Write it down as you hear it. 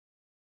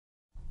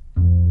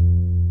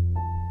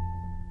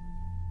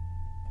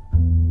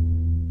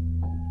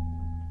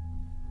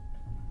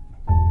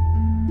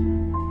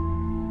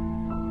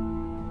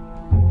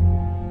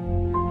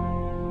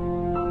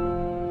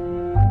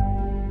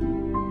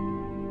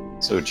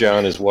So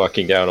John is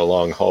walking down a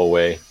long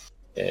hallway,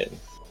 and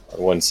on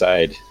one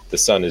side, the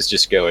sun is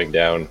just going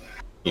down.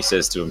 He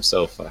says to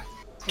himself, I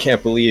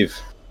can't believe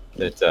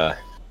that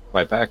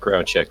my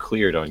background check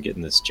cleared on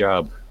getting this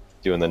job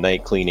doing the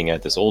night cleaning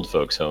at this old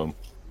folks' home.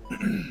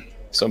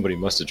 Somebody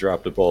must have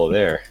dropped a ball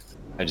there.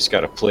 I just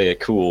gotta play it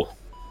cool,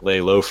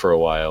 lay low for a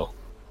while,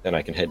 then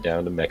I can head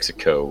down to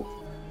Mexico.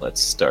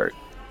 Let's start.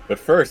 But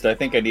first, I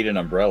think I need an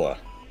umbrella.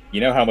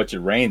 You know how much it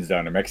rains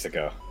down in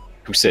Mexico.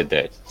 Who said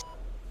that?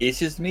 It's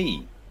just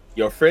me,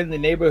 your friendly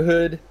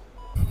neighborhood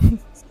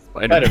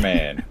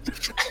Spider-Man.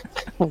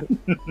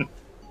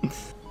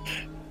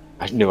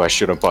 I knew I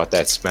should have bought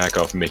that smack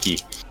off Mickey.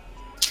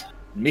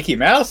 Mickey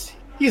Mouse?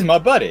 He's my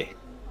buddy.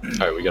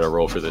 Alright, we gotta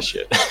roll for this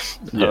shit.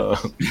 Yeah.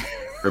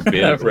 For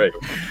bid. Right.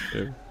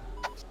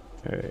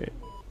 Alright.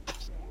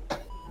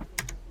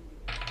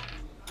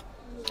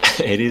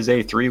 It is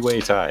a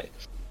three-way tie.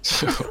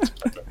 Alright.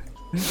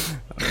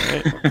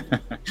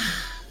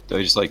 Do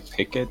I just like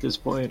pick at this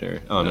point,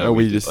 or No,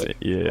 we just like,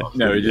 yeah.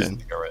 No, we do it just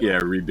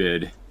again.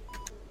 rebid.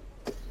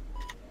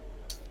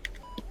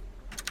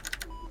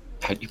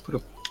 How'd you put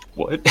a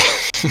what?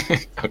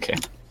 Okay.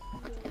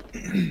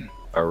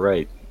 All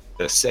right.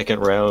 The second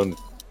round,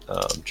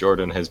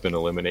 Jordan has been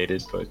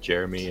eliminated, but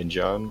Jeremy and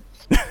John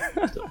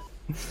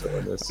still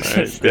in this.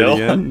 Alright, Still?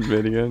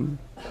 bid again.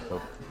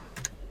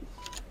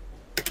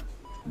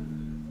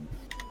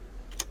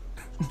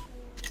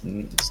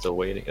 Still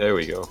waiting. There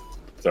we go.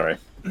 Sorry.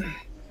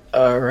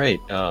 All right.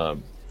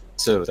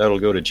 So that'll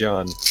go to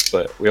John,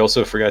 but we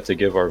also forgot to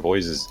give our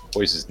voices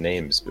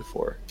names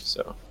before.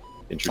 So I'm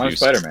introduce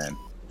Spider-Man.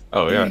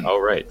 Oh yeah.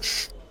 All right.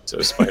 So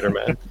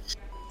Spider-Man.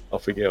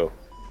 Off we go.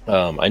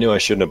 I knew I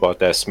shouldn't have bought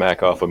that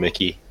smack off of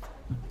Mickey.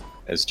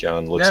 As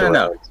John looks No.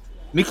 around.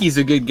 Mickey's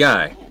a good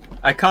guy.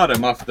 I caught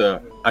him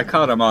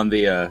on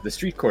the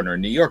street corner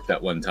in New York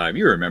that one time.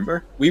 You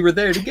remember? We were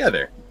there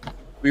together.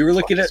 We were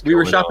we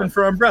were shopping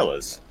for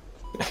umbrellas.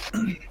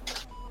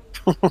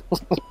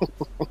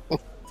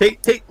 Take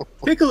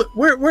a look.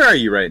 Where are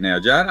you right now,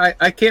 John?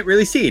 I can't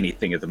really see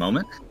anything at the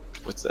moment.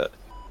 What's that?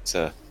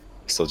 So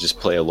just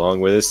play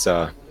along with this.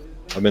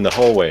 I'm in the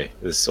hallway.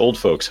 This old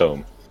folks'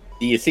 home.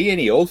 Do you see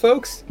any old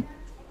folks?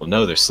 Well,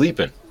 no, they're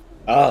sleeping.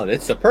 Oh,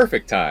 that's the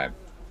perfect time.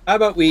 How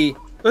about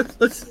let's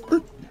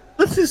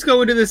just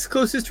go into this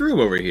closest room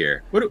over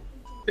here.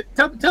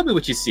 Tell me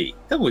what you see.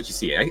 Tell me what you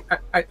see.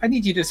 I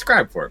need you to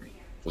describe for me.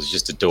 It was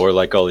just a door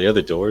like all the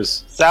other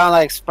doors. Sound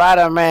like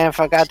Spider-Man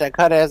forgot to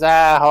cut his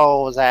eye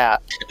holes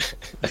out.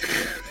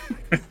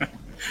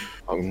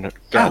 Oh, no,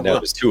 God, now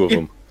there's two of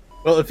them.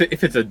 Well,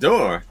 if it's a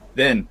door,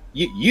 then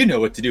you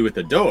know what to do with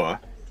the door.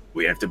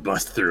 We have to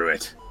bust through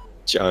it.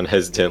 John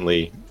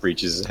hesitantly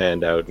reaches his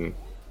hand out and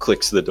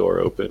clicks the door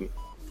open.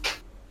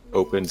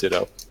 Opens it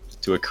up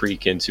to a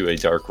creak into a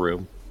dark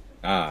room.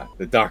 Ah,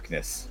 the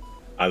darkness.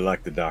 I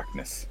like the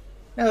darkness.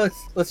 Now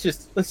let's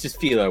just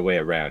feel our way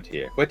around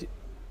here.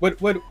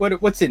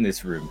 What's in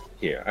this room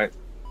here?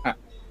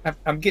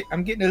 I'm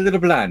getting a little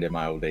blind at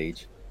my old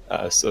age.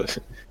 So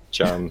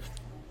John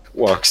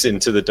walks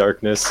into the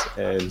darkness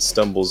and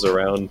stumbles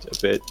around a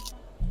bit,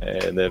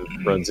 and then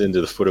runs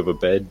into the foot of a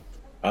bed.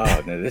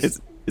 Oh no, this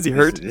Is he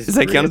hurt? this Does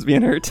that real. count as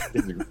being hurt?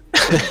 This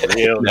is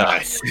real No.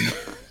 nice.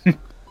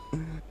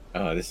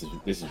 Oh, this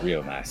is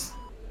real nice.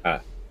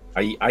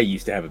 I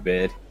used to have a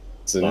bed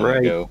So, long right,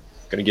 ago.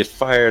 gonna get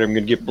fired. I'm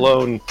gonna get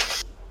blown.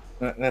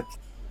 That's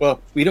well,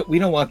 we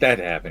don't want that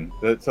to happen.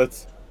 Let's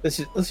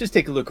just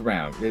take a look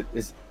around.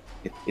 Is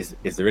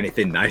there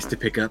anything nice to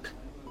pick up?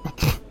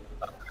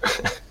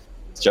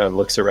 John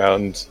looks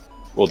around.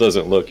 Well,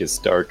 doesn't look. It's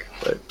dark,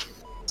 but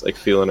it's like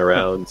feeling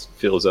around.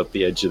 Feels up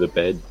the edge of the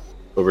bed,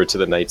 over to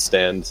the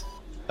nightstand.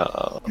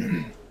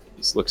 He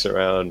just looks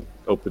around,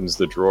 opens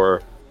the drawer,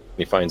 and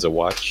he finds a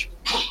watch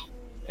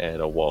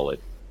and a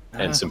wallet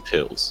and some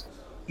pills.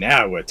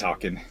 Now we're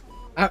talking.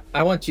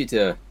 I want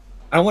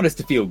us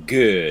to feel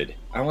good.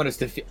 I want us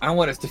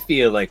to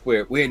feel like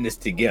we're in this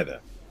together.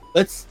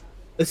 Let's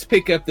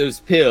pick up those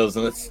pills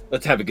and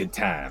let's have a good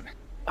time.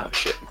 Oh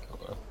shit!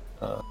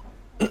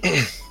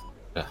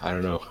 I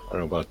don't know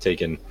about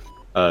taking.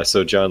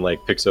 So John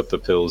picks up the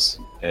pills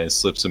and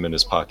slips them in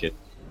his pocket.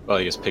 Well,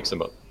 I guess picks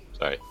them up.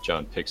 Sorry,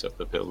 John picks up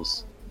the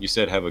pills. You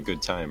said have a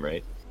good time,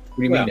 right? What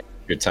do you Well, mean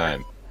good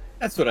time?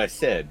 That's what I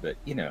said, but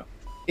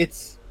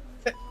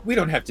we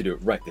don't have to do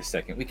it right this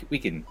second. We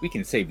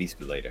can save these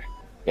for later.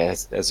 Yeah,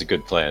 that's a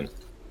good plan.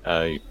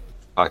 He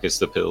pockets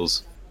the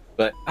pills.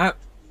 But I'm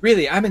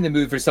in the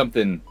mood for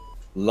something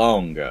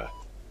longer.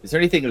 Is there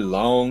anything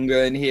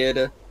longer in here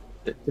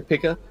to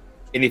pick up?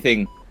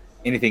 Anything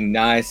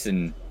nice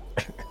and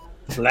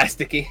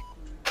plasticky?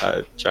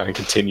 John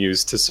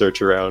continues to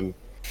search around.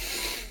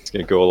 He's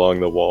gonna go along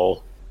the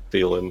wall,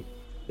 feeling.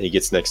 He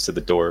gets next to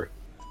the door,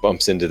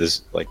 bumps into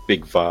this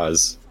big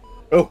vase.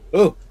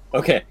 Oh,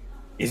 okay.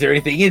 Is there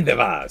anything in the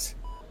vase?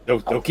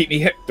 Don't keep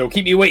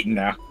me waiting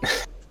now.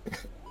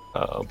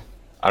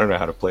 I don't know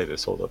how to play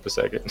this. Hold up a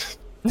second.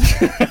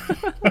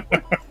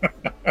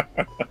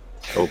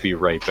 I'll be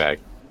right back.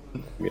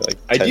 Give me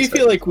I 10 do feel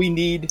seconds. like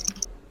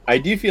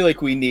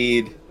we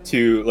need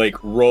to like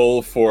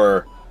roll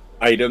for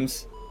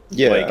items?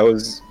 Yeah,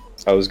 Like-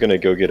 I was gonna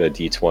go get a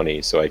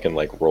D20 so I can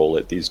like roll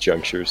at these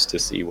junctures to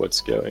see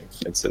what's going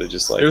instead of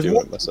just like There's doing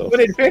one, it myself.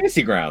 one in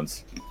Fantasy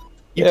Grounds.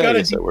 You've Yeah, I got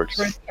guess that works.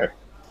 right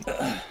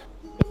there.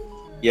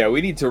 Yeah,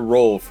 we need to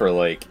roll for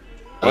like.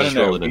 I I'll don't just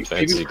know. roll it in maybe-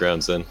 fantasy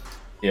grounds then.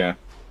 Yeah,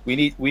 we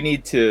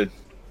need to.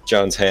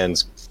 John's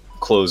hands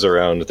close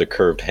around the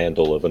curved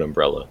handle of an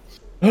umbrella.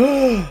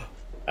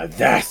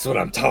 That's what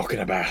I'm talking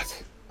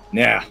about.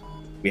 Now,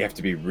 we have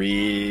to be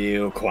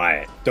real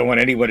quiet. Don't want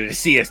anybody to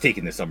see us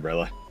taking this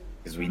umbrella.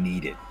 Because we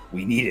need it.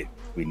 We need it.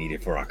 We need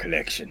it for our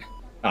collection.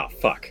 Oh,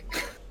 fuck.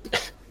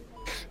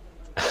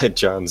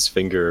 John's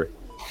finger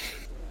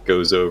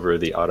goes over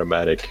the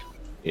automatic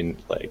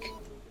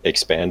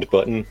expand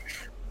button.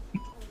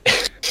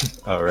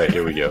 All right,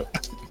 here we go.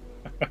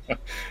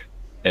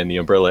 And the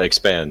umbrella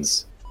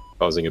expands,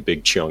 causing a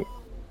big chunk.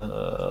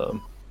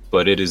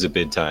 But it is a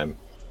bid time,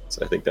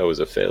 so I think that was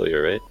a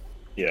failure, right?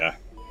 Yeah.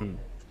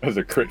 That was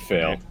a crit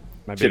fail.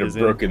 My Should bid have is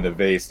in. broken the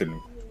vase and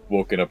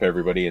woken up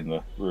everybody in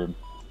the room.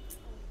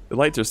 The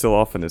lights are still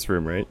off in this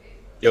room, right?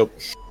 Yep.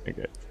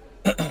 Okay.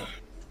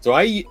 So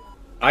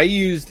I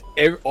used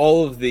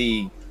all of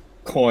the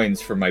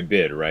coins for my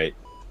bid, right?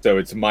 So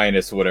it's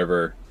minus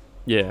whatever.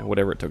 Yeah,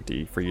 whatever it took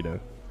for you to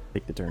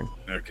take the turn.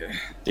 Okay.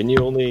 Didn't you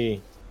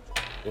only...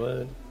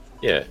 What?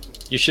 Yeah,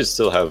 you should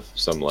still have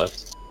some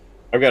left.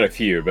 I've got a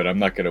few, but I'm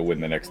not going to win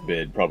the next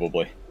bid,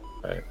 probably.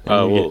 Right.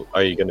 And you Well,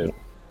 are you gonna...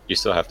 You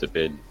still have to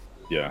bid,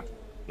 Yeah.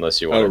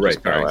 unless you want Oh, to right.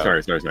 just bow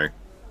out. Sorry.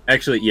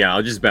 Actually, yeah,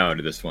 I'll just bow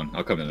to this one.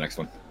 I'll come to the next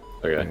one.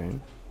 Okay.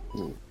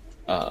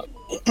 Alright.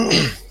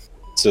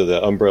 So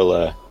the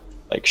umbrella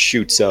like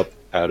shoots up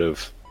out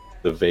of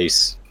the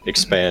vase,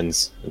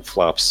 expands and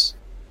flops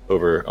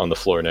over on the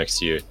floor next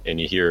to you, and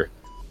you hear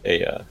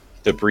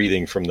the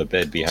breathing from the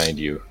bed behind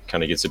you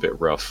kind of gets a bit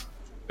rough,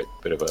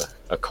 bit of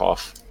a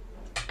cough,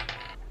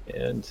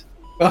 and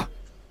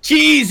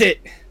Cheese it!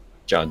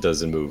 John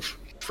doesn't move,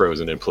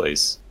 frozen in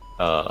place.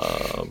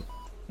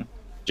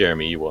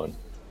 Jeremy, you won.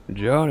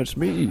 John, it's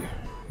me,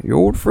 your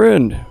old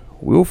friend,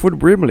 Wilford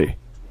Brimley.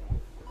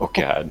 Oh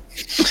God.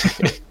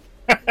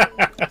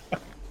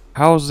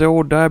 How's the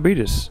old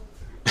diabetes?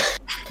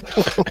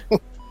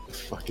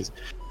 Fuck is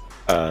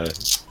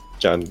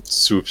John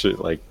swoops it,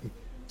 like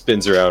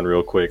spins around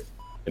real quick,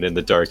 and in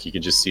the dark you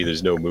can just see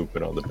there's no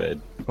movement on the bed.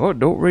 Oh,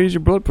 don't raise your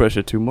blood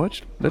pressure too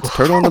much. Let's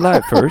turn on the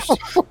light first.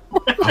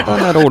 On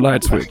that old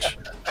light switch.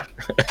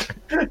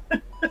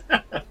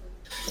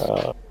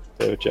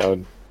 So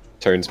John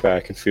turns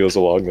back and feels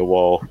along the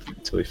wall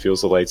until he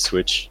feels the light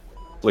switch,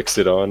 flicks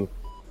it on.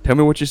 Tell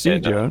me what you see,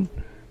 And, John.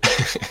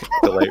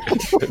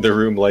 The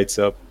room lights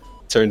up,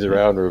 turns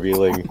around,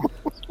 revealing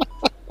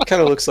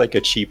kind of looks like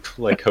a cheap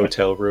like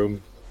hotel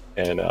room,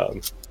 and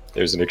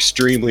there's an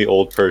extremely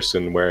old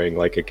person wearing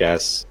like a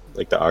gas,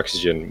 like the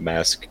oxygen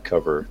mask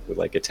cover with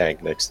like a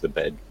tank next to the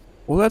bed.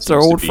 Well, that's seems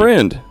our to old be-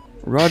 friend,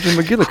 Roger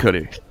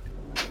McGillicuddy.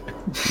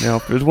 Now,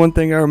 if there's one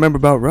thing I remember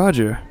about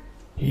Roger,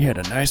 he had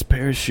a nice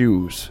pair of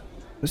shoes.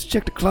 Let's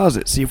check the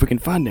closet, see if we can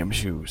find them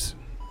shoes.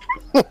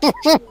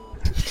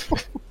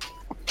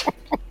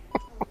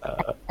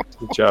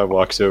 John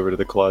walks over to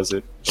the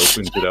closet,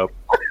 opens it up,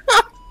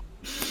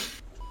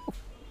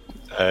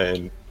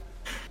 and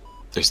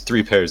there's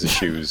 3 pairs of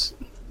shoes.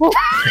 All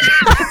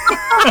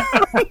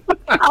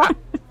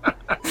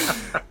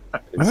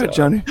right,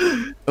 Johnny.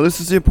 Well, this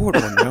is the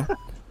important one, now.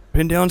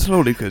 Pin down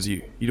slowly, because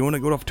you don't want to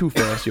go off too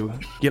fast. You'll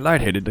get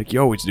lightheaded like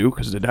you always do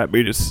because of the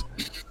diabetes.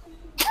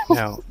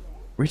 Now,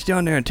 reach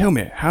down there and tell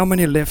me, how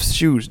many left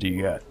shoes do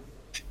you got?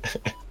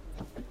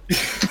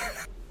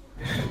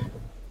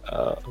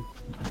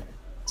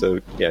 So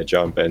yeah,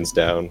 John bends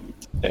down,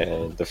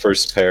 and the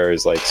first pair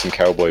is like some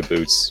cowboy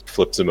boots.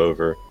 Flips them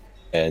over,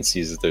 and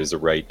sees that there's a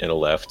right and a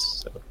left.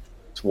 So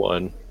it's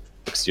one.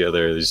 Looks the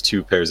other. There's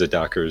 2 pairs of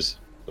Dockers.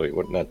 Wait,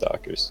 what? Not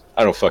Dockers.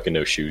 I don't fucking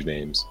know shoe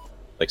names.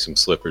 Like some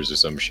slippers or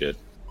some shit.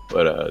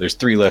 But there's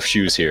 3 left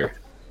shoes here.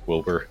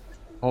 Wilbur,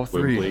 All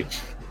three. Wimbley,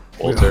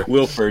 Walter.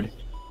 Wilford.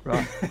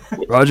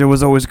 Roger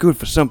was always good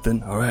for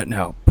something. All right,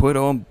 now put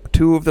on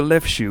 2 of the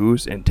left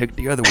shoes and take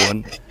the other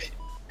one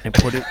and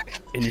put it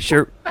in your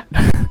shirt.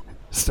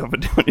 Stuff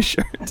it down your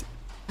shirt.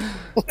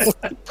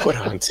 Put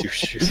on 2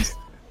 shoes.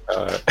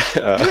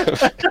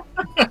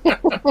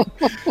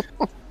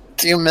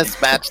 2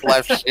 mismatched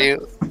left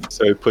shoes.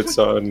 So he puts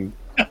on,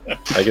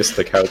 I guess,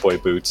 the cowboy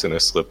boots and a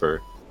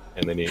slipper,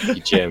 and then he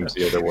jams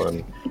the other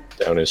one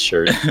down his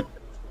shirt,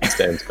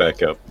 stands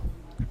back up.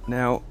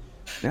 Now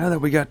that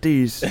we got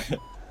these,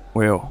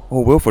 well,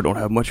 old Wilford don't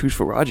have much use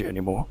for Roger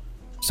anymore.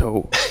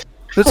 So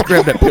let's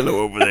grab that pillow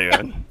over there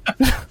and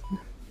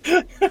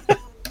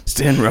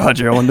send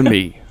Roger on to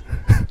me.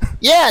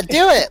 Yeah,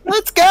 do it.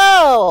 Let's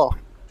go.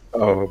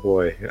 Oh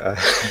boy.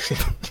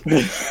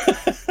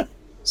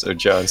 So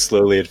John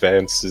slowly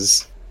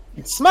advances,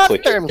 Smother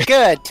him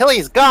good till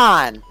he's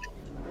gone.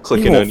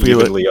 clicking won't feel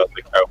it. unevenly on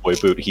the cowboy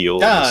boot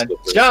heel. and the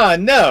slipper.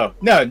 John, no,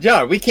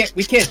 John, we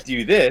can't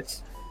do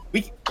this.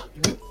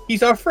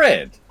 He's our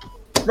friend.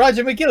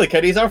 Roger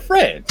McGillicuddy's our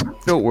friend.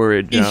 Don't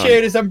worry, He John.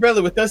 shared his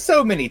umbrella with us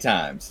so many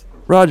times.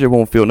 Roger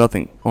won't feel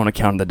nothing on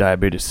account of the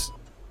diabetes.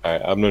 All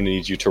right, I'm gonna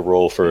need you to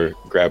roll for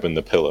grabbing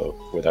the pillow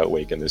without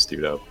waking this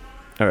dude up.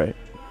 All right.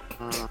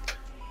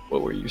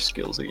 What were your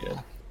skills again?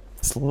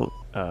 It's a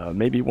little,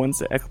 maybe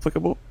one's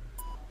applicable.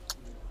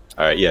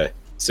 All right, yeah.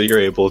 So you're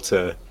able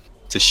to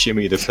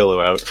shimmy the pillow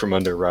out from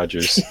under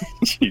Roger's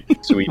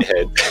sweet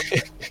head.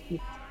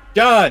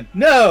 John,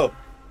 no!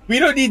 We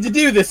don't need to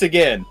do this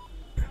again!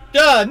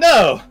 John,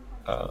 no!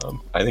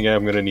 I think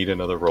I'm gonna need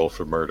another roll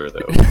for murder,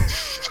 though.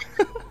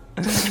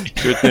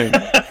 Good thing.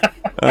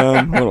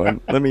 Hold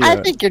on. Let me. I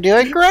think you're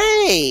doing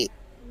great.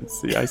 Let's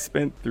see. I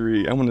spent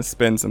 3. I'm gonna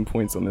spend some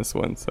points on this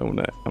one, so I'm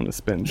gonna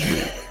spend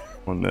 3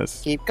 on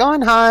this. Keep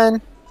going,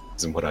 hon.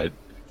 Isn't what I.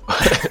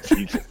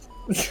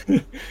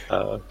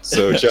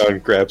 So John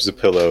grabs the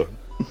pillow.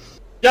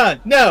 John,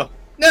 no!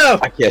 No!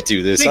 I can't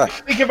do this.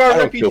 Think of our I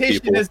don't kill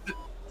reputation people. as...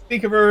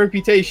 Think of our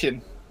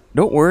reputation.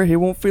 Don't worry, he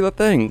won't feel a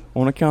thing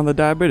on account of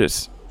the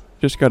diabetes.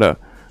 Just gotta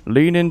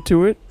lean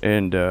into it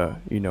and,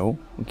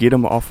 get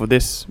him off of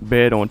this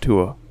bed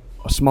onto a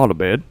smaller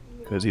bed,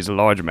 because he's a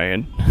large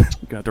man.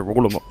 Got to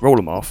roll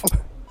him off.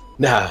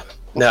 Nah,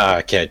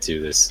 I can't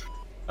do this.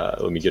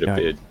 Let me get a Yeah.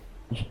 bid.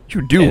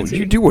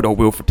 You do what old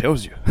Wilford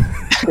tells you.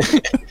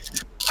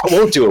 I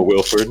won't do it,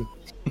 Wilford.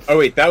 Oh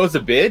wait, that was a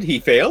bid? He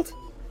failed?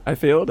 I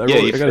failed. I Yeah,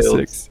 got you a failed.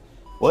 6.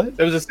 What?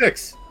 That was a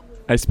 6.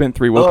 I spent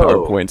 3 willpower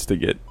Oh. points to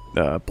get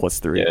plus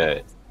 3.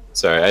 Yeah.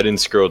 Sorry, I didn't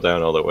scroll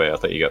down all the way. I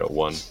thought you got a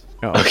 1.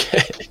 Oh.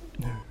 Okay.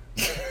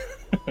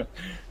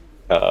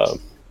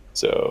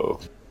 So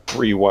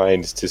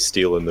rewind to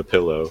stealing the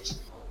pillow.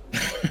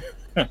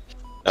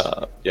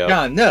 Yeah.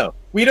 John, no.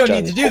 We don't John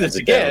need to do holds this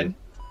it again. down.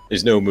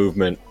 There's no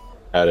movement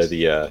out of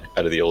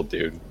the old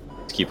dude.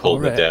 Just keep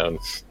holding it Alright. down.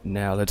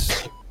 Now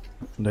let's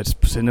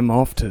send him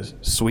off to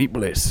sweet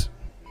bliss.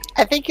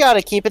 I think you ought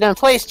to keep it in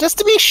place just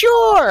to be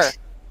sure.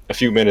 A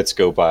few minutes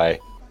go by.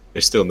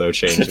 There's still no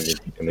change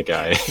in the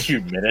guy. A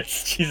few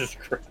minutes. Jesus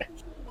Christ.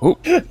 Oh,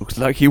 looks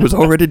like he was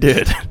already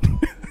dead.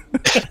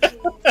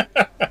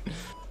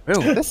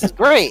 Well, This is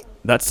great.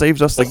 that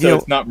saves us the So guilt.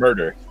 it's not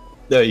murder.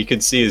 No, you can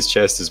see his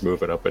chest is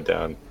moving up and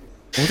down.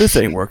 Well, this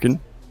ain't working.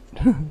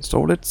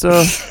 So let's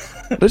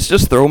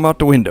just throw him out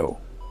the window.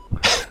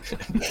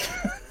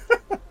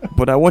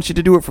 But I want you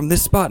to do it from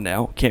this spot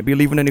now. Can't be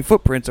leaving any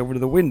footprints over to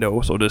the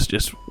window, so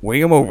just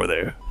wing him over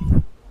there.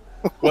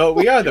 Well,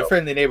 we are the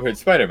friendly neighborhood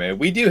Spider-Man.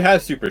 We do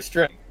have super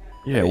strength.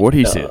 Yeah, what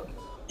he said.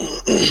 We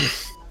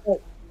All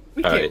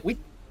can't right. we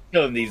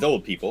killing these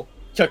old people,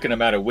 chucking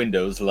them out of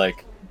windows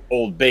like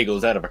old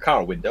bagels out of a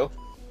car window.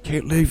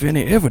 Can't leave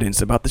any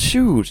evidence about the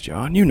shoes,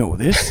 John. You know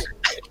this.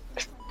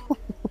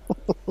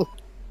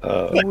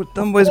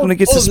 Somebody's gonna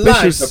get Old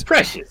lives suspicious. are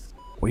precious.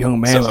 A young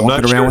man So I'm walking not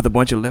around sure. with a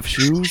bunch of left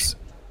shoes.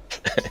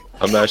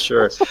 I'm not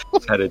sure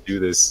how to do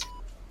this,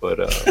 but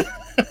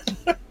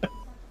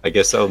I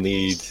guess I'll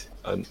need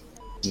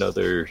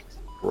another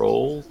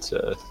roll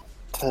to.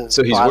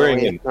 So he's Bodily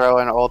wearing an- throw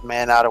an old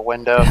man out a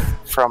window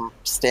from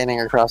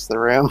standing across the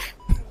room.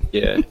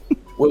 Yeah.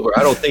 Well,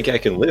 I don't think I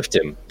can lift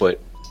him, but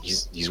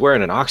he's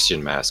wearing an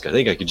oxygen mask. I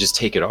think I could just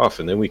take it off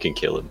and then we can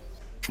kill him.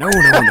 No.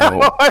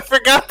 Oh, I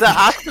forgot the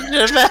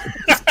oxygen mask.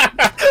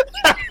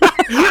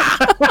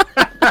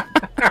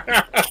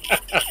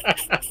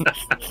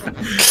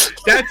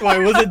 That's why I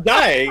wasn't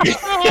dying.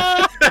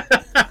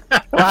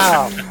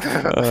 Wow.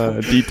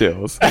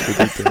 Details.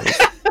 The details.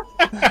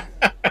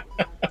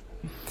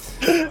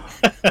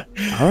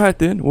 All right,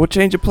 then. We'll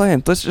change of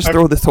plans. Let's just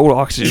throw this whole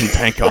oxygen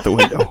tank out the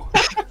window.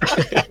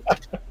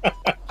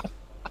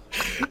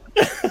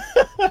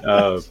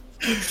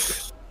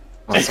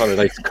 It's on a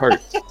nice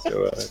cart.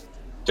 So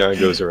John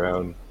goes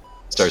around,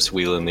 starts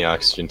wheeling the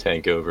oxygen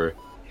tank over,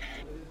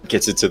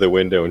 gets it to the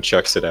window and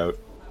chucks it out.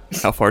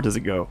 How far does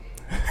it go?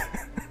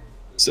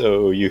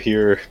 So you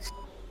hear,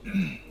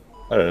 I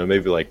don't know,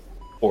 maybe like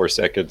 4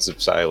 seconds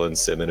of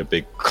silence and then a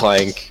big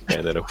clank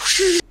and then a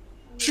whoosh,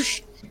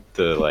 whoosh.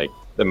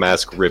 The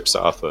mask rips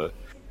off a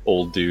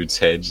old dude's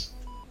head.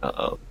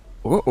 Uh-oh.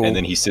 And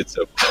then he sits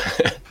up.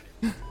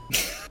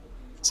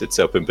 Sits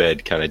up in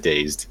bed, kind of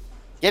dazed.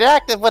 Get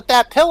active with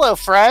that pillow,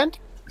 friend.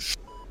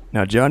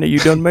 Now, Johnny, you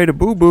done made a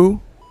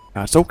boo-boo.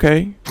 That's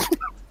okay.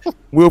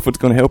 Wilford's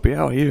gonna help you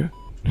out here.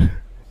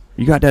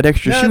 You got that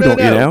extra No, shoe, no, don't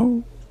you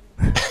no.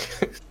 now?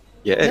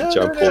 Yeah, No,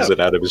 John no, pulls no. it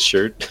out of his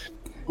shirt.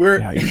 We're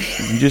Yeah,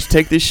 you just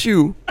take this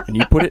shoe and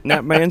you put it in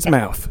that man's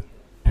mouth.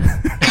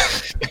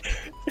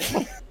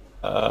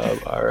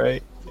 All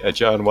right. Yeah,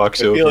 John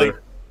walks I feel over like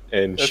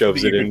and that's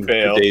shoves what it you in could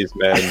fail. the dazed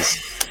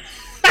man's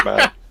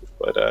mouth.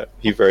 But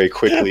he very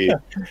quickly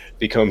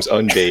becomes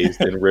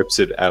undazed and rips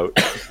it out.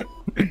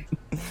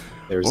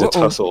 There's a Uh-oh.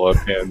 tussle on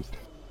hand.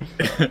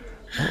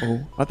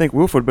 Uh-oh. I think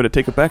Wilford better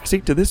take a back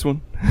seat to this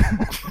one.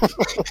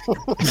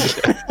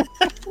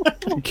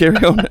 Carry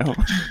on now.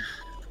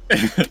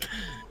 And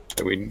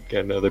we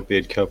got another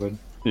bid coming.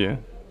 Yeah.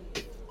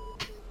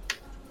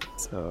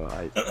 So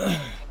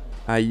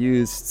I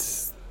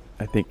used,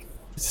 I think,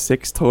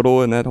 6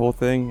 total in that whole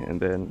thing, and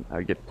then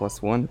I get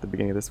 +1 at the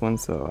beginning of this one,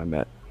 so I'm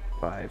at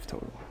 5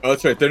 total. Oh,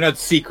 that's right. They're not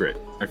secret.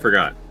 I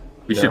forgot.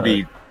 We should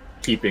be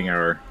keeping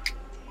our.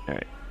 All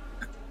right.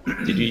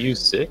 Did you use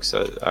 6?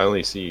 I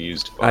only see you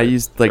used 5. I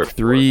used like or 4.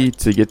 3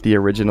 to get the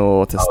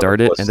original to start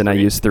the it, plus and then I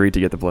 3. used 3 to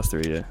get the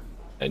 +3. Yeah.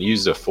 And you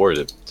used a 4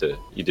 to.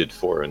 You did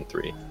 4 and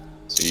 3,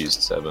 so you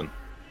used 7.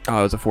 Oh,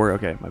 it was a 4.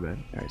 Okay, my bad.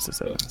 All right, so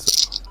 7.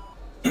 So.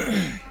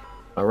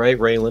 All right,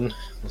 Raylan.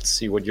 Let's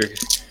see what you're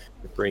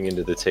bringing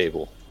to the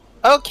table.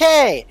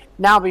 Okay,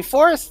 now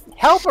before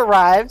help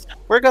arrives,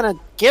 we're gonna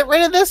get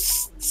rid of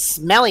this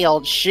smelly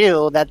old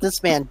shoe that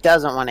this man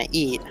doesn't want to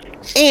eat,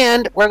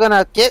 and we're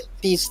gonna get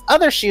these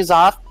other shoes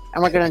off,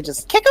 and we're gonna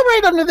just kick them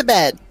right under the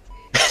bed.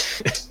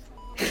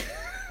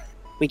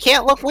 We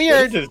can't look What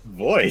weird. is his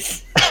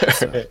voice?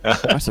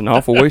 That's an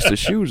awful waste of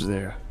shoes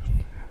there.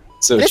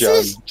 So This John,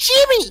 is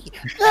Jimmy,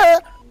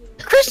 the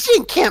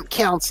Christian camp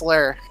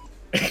counselor.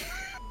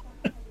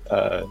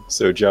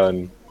 so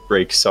John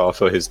breaks off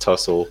of his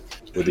tussle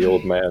with the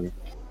old man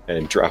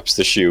and drops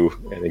the shoe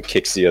and then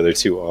kicks the other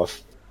 2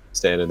 off,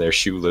 standing there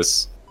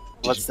shoeless.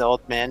 What's the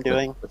old man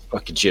doing?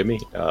 Fucking Jimmy.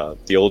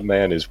 The old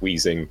man is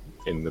wheezing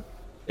in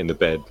the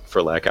bed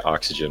for lack of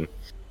oxygen.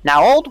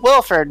 Now, old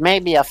Wilford may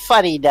be a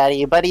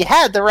fuddy-duddy, but he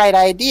had the right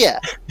idea.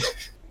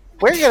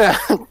 We're gonna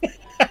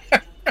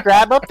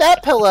grab up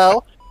that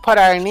pillow, put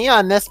our knee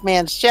on this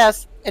man's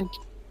chest, and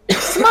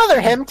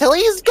smother him till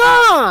he's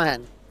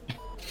gone.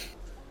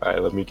 All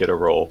right, let me get a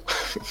roll.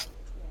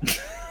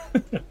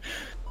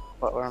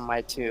 What were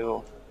my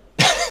 2?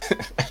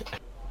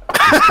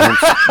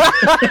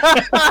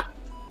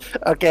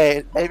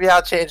 Okay, maybe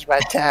I'll change my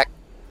tack.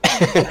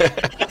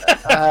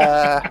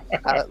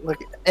 Look,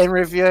 in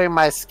reviewing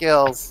my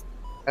skills,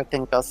 I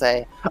think they'll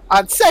say,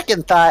 on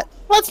second thought,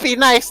 let's be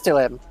nice to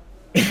him.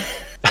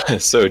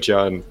 So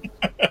John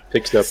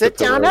picks up Sit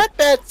the pillow, down at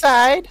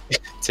bedside,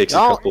 takes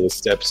Don't a couple of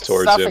steps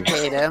towards him,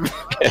 suffocate him,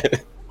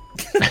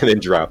 and then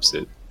drops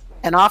it.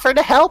 and offer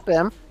to help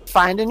him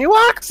find a new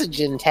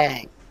oxygen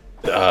tank.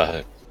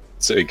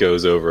 So he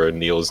goes over and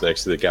kneels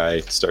next to the guy,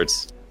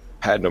 starts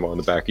patting him on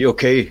the back. You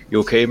okay? You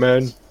okay,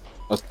 man?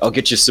 I'll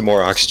get you some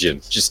more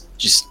oxygen.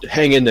 Just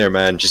hang in there,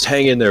 man. Just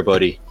hang in there,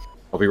 buddy.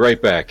 I'll be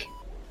right back.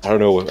 I don't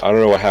know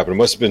what happened. It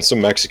must have been some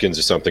Mexicans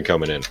or something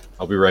coming in.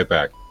 I'll be right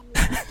back.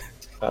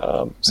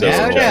 So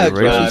Now, John,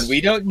 John,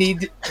 we don't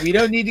need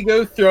to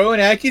go throwing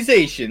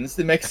accusations.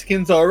 The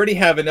Mexicans already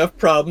have enough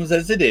problems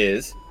as it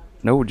is.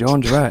 No,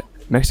 John's right.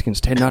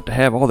 Mexicans tend not to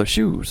have all their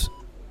shoes.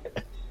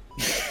 all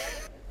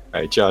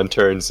right, John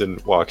turns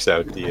and walks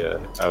out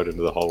out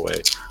into the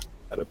hallway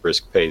at a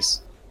brisk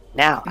pace.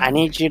 Now, I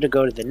need you to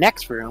go to the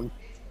next room,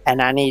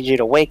 and I need you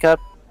to wake up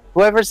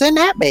whoever's in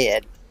that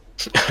bed.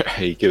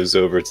 He goes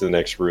over to the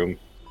next room,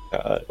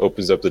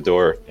 opens up the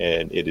door,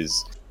 and it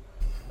is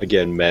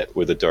again met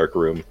with a dark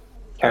room.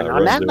 Turn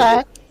on runs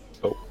that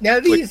over- light. Now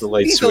Click these the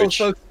light these old switch.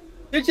 folks,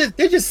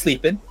 they're just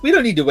sleeping. We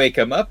don't need to wake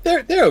them up.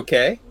 They're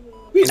okay.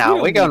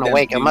 No, we're don't gonna need them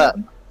wake to do him up.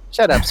 nothing.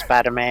 Shut up,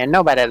 Spider-Man.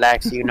 Nobody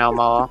likes you no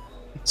more.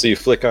 So you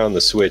flick on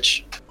the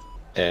switch,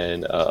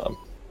 and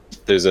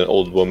there's an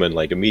old woman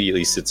like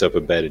immediately sits up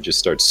in bed and just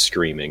starts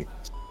screaming.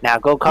 Now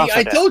go comfort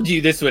I her. told you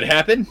this would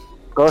happen.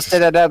 Go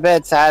sit at her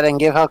bedside and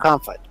give her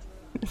comfort.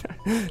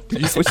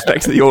 Did you switch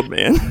back to the old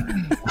man?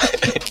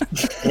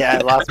 Yeah,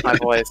 I lost my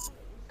voice.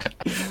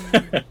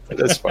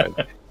 That's fine.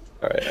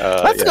 All right.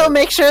 Let's go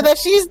make sure that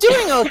she's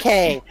doing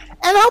okay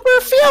and help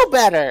her feel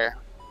better.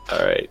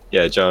 All right.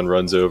 Yeah. John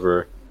runs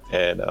over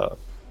and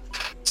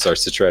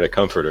starts to try to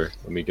comfort her.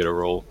 Let me get a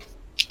roll.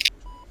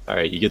 All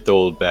right. You get the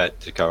old bat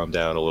to calm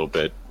down a little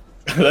bit.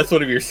 That's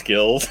one of your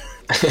skills.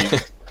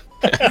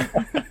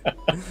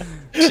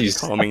 She's.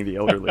 Calming the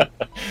elderly.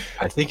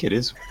 I think it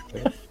is.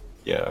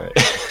 Yeah. All right.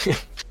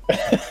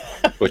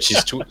 But she's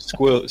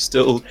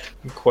still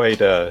quite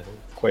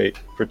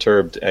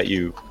perturbed at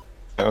you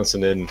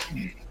bouncing in.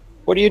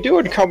 What are you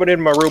doing coming in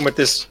my room at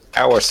this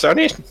hour,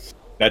 Sonny?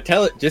 Now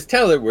just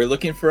tell her we're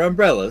looking for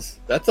umbrellas.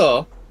 That's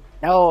all.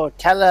 No,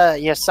 tell her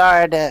you're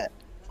sorry to.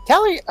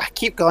 Tell her. I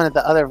keep going to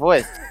the other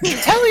voice.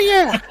 Tell her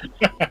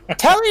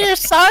you're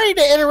sorry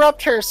to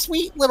interrupt her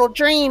sweet little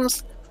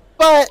dreams,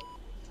 but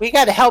we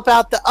got to help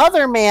out the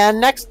other man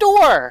next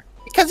door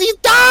because he's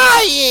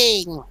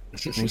dying.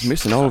 He's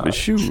missing all of his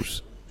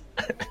shoes.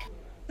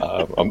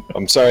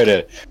 I'm sorry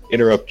to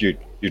interrupt your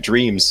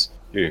dreams,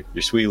 your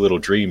sweet little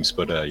dreams,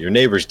 but your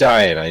neighbor's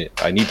dying.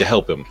 I need to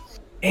help him.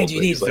 And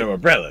you need some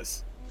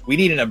umbrellas. We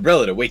need an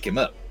umbrella to wake him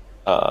up.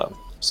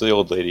 So the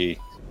old lady,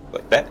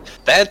 like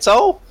that's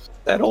all?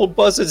 That old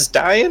buzzard's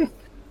dying?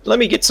 Let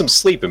me get some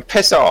sleep and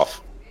piss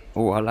off.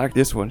 Oh, I like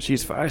this one.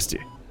 She's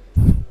feisty.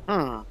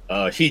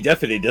 She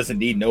definitely doesn't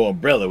need no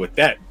umbrella with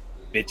that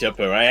bitch up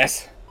her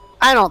ass.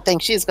 I don't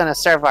think she's going to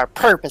serve our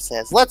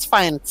purposes. Let's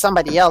find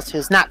somebody else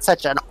who's not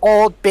such an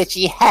old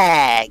bitchy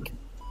hag.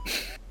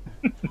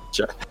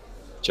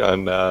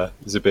 John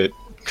is a bit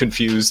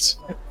confused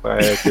by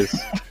this,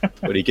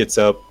 but he gets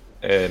up,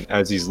 and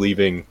as he's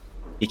leaving,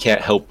 he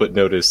can't help but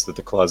notice that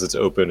the closet's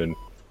open and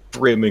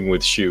brimming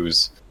with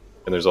shoes,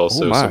 and there's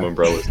also Oh my. some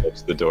umbrellas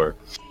next to the door.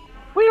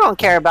 We don't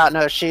care about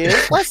no shoes.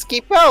 Let's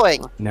keep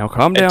going. Now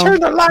calm And down. turn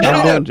the light Calm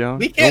off. down, John.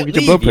 We Don't can't get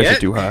your blood leave pressure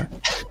yet. too high.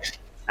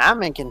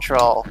 I'm in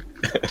control.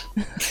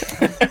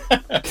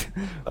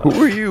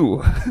 Who are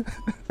you?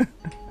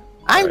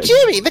 I'm Alright.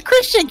 Jimmy, the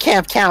Christian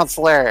camp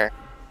counselor.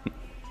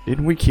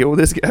 Didn't we kill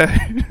this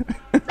guy?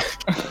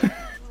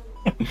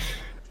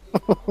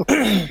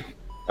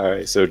 All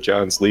right, so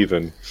John's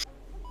leaving.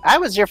 I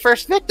was your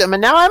first victim,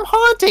 and now I'm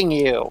haunting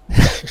you.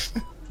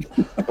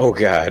 Oh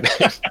God.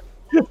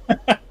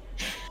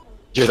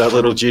 You're that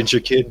little ginger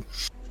kid.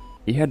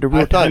 He had the I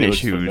real thought tiny it was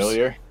shoes.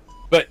 familiar.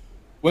 But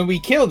when we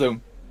killed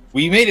him,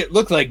 we made it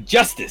look like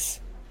justice.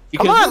 Come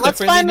Because we're on, the let's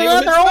friendly find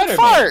neighborhood another old Spider-Man.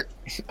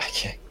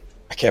 fart.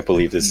 I can't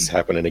believe this is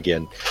happening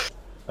again.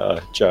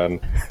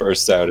 John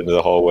bursts out into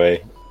the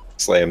hallway,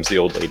 slams the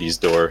old lady's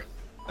door.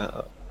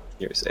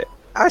 Here's it.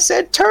 I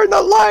said, turn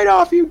the light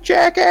off, you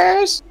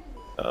jackass!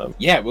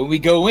 Yeah, when we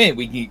go in,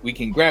 we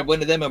can grab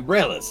one of them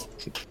umbrellas.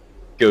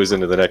 Goes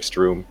into the next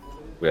room.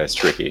 That's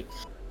tricky.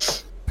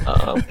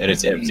 And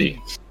it's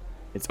empty.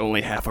 It's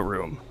only half a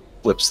room.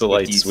 Flips the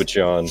light These- switch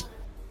on.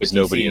 There's Do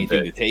you nobody see in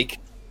anything bed. to take?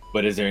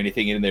 But is there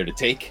anything in there to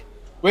take?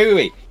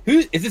 Wait. Who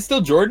is it?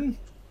 Still Jordan?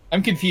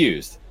 I'm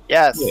confused.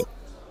 Yes.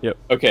 Yeah.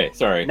 Okay,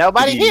 sorry.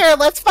 Nobody Did you- here.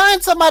 Let's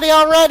find somebody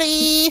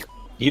already.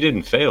 He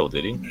didn't fail,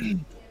 did he?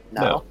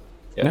 No.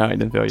 Yeah. No, I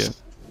didn't fail yet.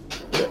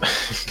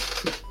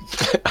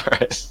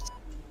 Alright.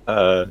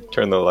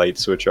 Turn the light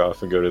switch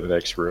off and go to the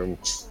next room.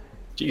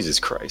 Jesus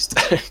Christ.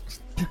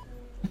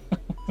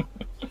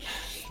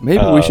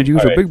 Maybe we should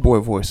use alright. a big boy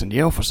voice and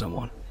yell for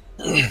someone.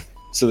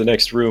 So the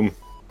next room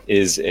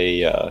is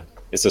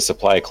it's a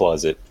supply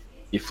closet.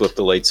 You flip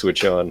the light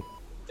switch on,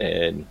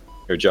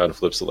 or John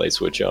flips the light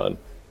switch on,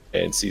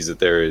 and sees that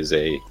there is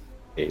a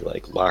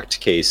like locked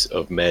case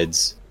of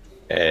meds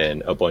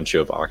and a bunch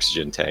of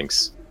oxygen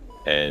tanks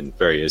and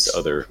various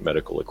other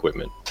medical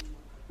equipment.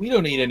 We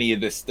don't need any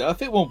of this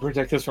stuff. It won't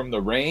protect us from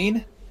the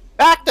rain.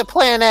 Back to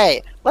Plan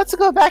A. Let's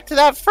go back to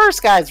that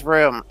first guy's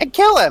room and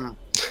kill him.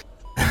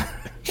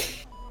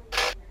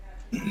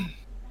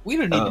 We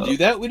don't need to do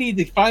that. We need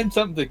to find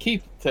something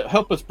to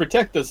help us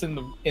protect us in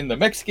the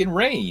Mexican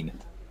rain.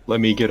 Let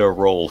me get a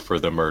roll for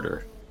the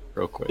murder,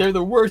 real quick. They're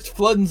the worst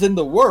floods in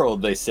the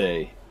world, they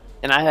say.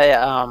 And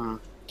I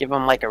give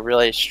him like a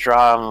really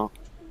strong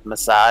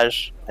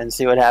massage and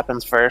see what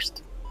happens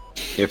first.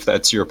 If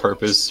that's your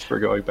purpose for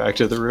going back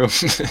to the room,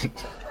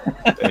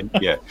 then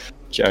yeah,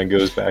 John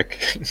goes back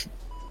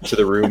to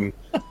the room,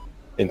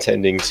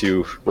 intending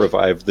to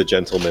revive the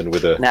gentleman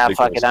with a. Nah, big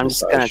fuck it. I'm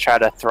just gonna massage. try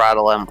to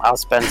throttle him. I'll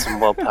spend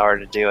some willpower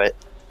to do it.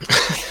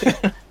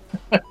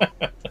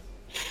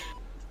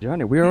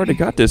 Johnny, we already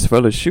got this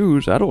fella's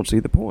shoes. I don't see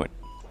the point.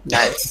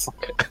 Nice.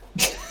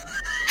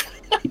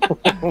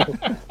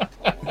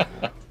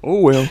 Oh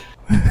well.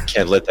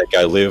 Can't let that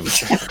guy live.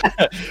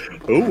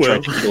 Oh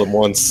Tried to kill him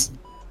once.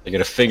 They're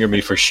gonna finger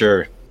me for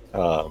sure.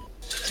 So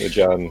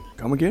John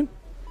Come again?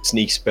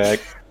 sneaks back.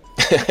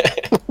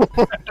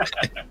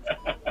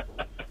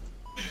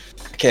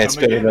 Can't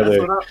spend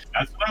another.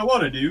 That's what I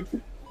want to do.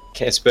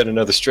 Can't spend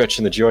another stretch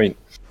in the joint.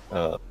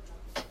 So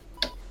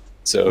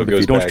But it if goes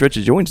you don't back. stretch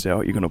your joints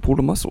out, you're gonna pull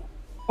the muscle.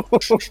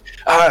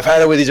 I've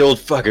had it with these old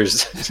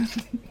fuckers.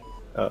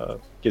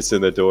 Gets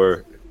in the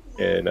door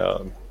and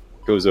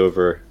goes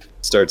over.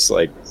 Starts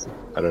like,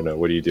 I don't know.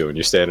 What are you doing?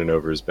 You're standing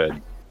over his bed.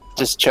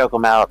 Just choke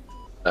him out.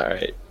 All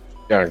right.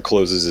 Aaron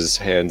closes his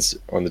hands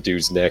on the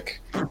dude's neck,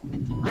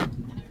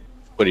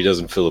 but he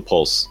doesn't feel a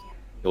pulse.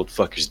 The old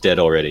fucker's dead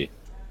already.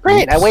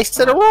 Great, I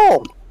wasted a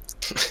roll.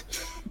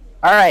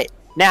 Alright,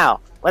 now,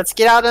 let's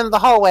get out into the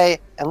hallway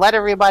and let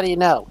everybody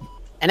know.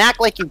 And act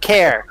like you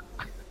care.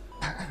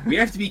 We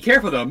have to be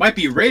careful though. It might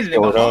be raided in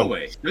the What's going on?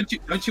 hallway.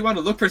 Don't you want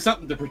to look for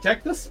something to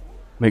protect us?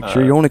 Make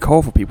sure you only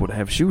call for people to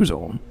have shoes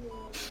on.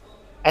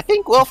 I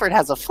think Wilfred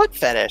has a foot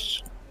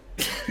fetish.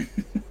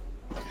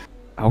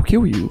 I'll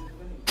kill you.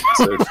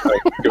 So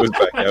Jack goes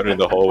back out in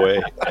the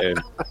hallway and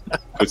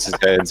puts his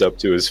hands up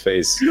to his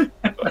face.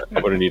 But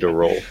I'm gonna need a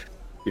roll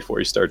before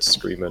he starts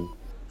screaming.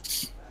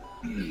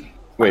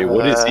 Wait,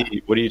 what is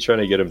he? What are you trying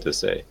to get him to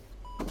say?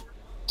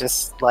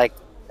 Just like,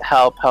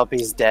 help,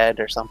 he's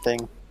dead or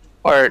something.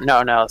 Or,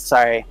 no,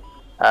 sorry.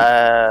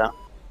 I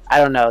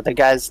don't know, the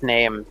guy's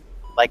name,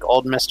 like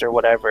old Mr.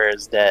 Whatever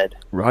is dead.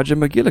 Roger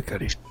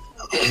McGillicuddy.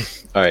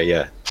 All right,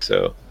 yeah.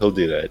 So he'll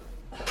do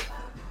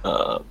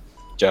that.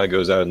 John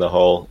goes out in the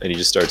hall and he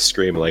just starts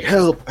screaming like,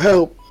 "Help!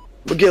 Help!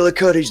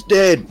 McGillicuddy's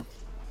dead!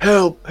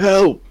 Help!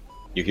 Help!"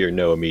 You hear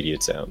no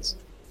immediate sounds.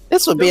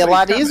 This would be a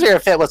lot easier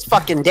if it was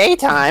fucking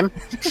daytime.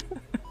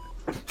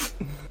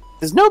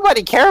 Does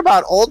nobody care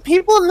about old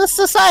people in this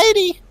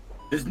society?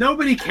 Does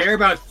nobody care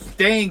about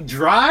staying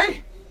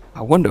dry?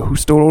 I wonder who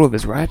stole all of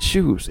his right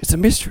shoes. It's a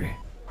mystery.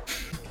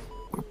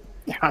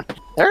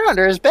 They're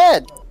under his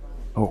bed.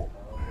 Oh,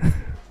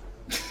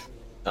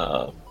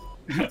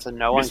 So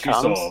no one Mystery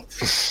comes.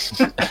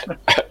 solved.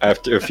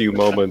 After a few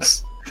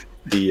moments,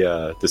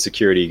 the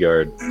security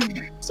guard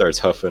starts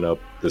huffing up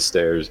the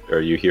stairs, or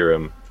you hear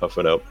him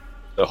huffing up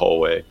the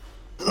hallway.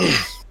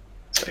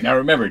 Now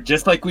remember,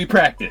 just like we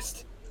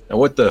practiced. And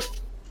what the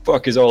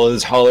fuck is all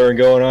this hollering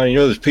going on? You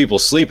know there's people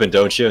sleeping,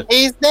 don't you?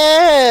 He's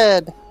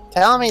dead.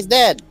 Tell him he's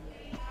dead.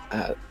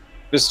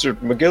 Mr.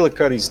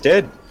 McGillicuddy's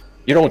dead.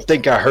 You don't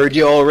think I heard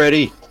you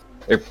already?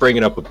 They're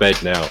bringing up a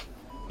bed now.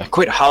 Now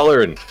quit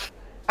hollering.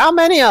 How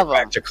many of them?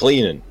 Back to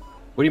cleaning.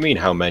 What do you mean,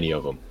 how many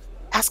of them?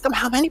 Ask him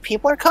how many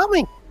people are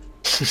coming.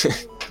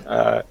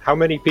 How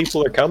many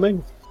people are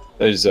coming?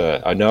 There's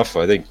enough,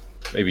 I think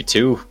maybe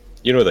 2.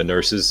 You know the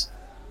nurses.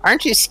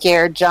 Aren't you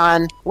scared,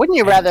 John? Wouldn't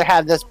you rather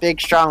have this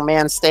big, strong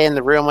man stay in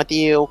the room with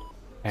you?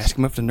 Ask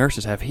him if the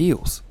nurses have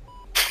heels.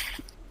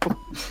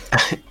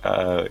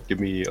 Give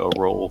me a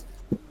roll.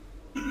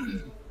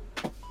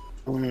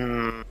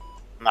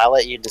 I'll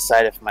let you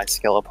decide if my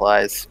skill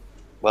applies.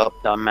 Well,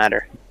 don't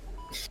matter.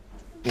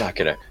 I'm not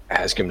gonna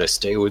ask him to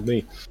stay with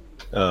me.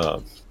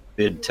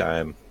 Bid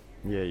time.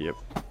 Yeah, yep.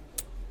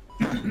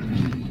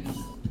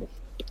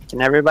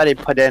 Can everybody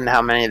put in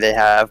how many they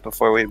have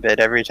before we bid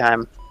every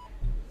time?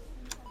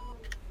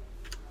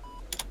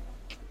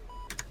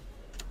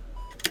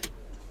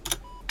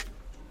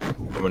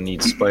 I'm gonna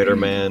need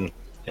Spider-Man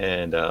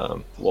and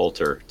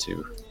Walter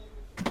to.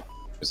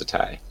 There's a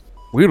tie.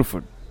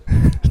 Wilford.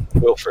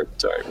 Wilford,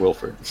 sorry,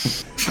 Wilford.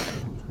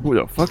 Who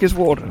the fuck is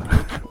Walter?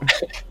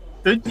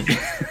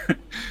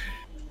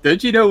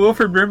 Don't you know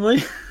Wilford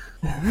Brimley?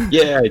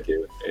 Yeah, I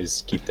do. I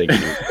just keep thinking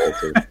of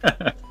Walter.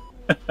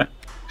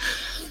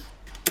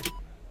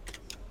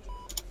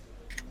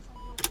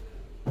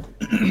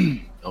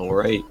 All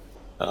right,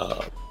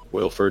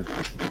 Wilford.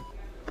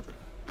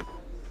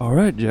 All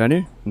right,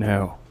 Johnny.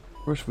 Now,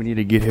 first we need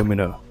to get him in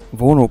a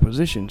vulnerable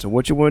position. So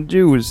what you want to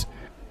do is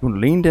you want to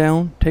lean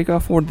down, take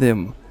off one of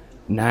them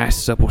nice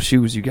supple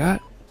shoes you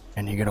got,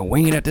 and you're gonna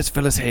wing it at this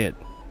fella's head.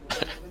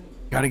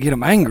 Gotta get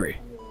him angry,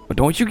 but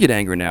don't you get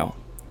angry now,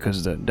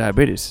 cause the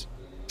diabetes.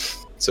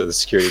 So the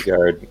security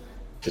guard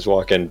is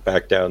walking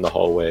back down the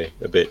hallway,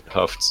 a bit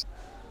huffed.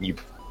 You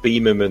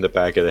beam him in the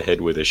back of the head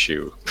with a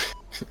shoe.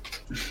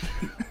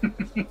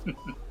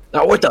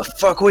 Now what the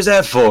fuck was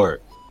that for?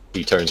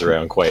 He turns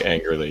around quite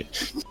angrily.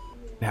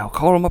 Now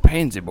call him a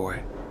pansy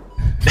boy.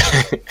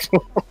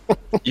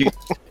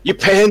 You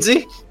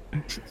pansy?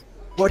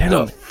 What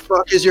Tell the him.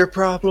 fuck is your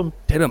problem?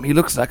 Tell him he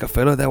looks like a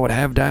fella that would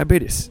have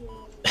diabetes.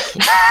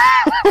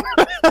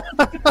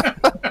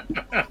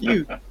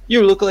 You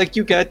look like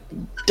you got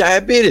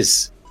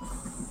diabetes.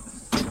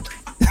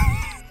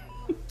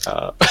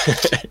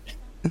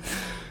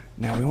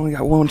 Now we only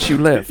got one shoe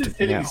left. This is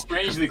hitting Now,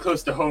 strangely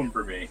close to home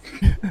for me.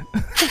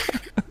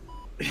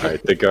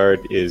 Alright, the guard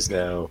is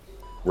now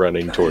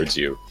running towards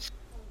you.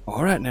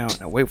 all right, now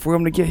wait for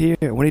him to get here.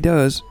 When he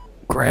does,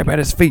 grab at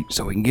his feet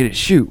so he can get his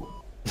shoe.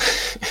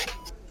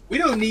 We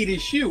don't need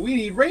his shoe. We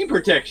need rain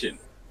protection.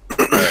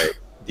 Alright,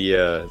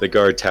 the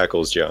guard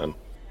tackles John.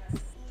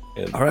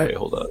 And, All right. wait,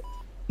 hold on.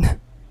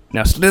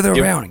 Now slither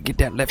Yep. around and get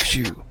that left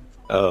shoe.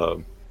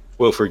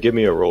 Wilford, give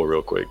me a roll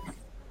real quick.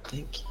 I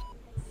think.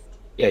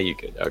 Yeah, you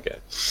could. Okay.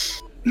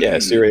 Yeah,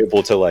 so you're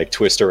able to like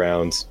twist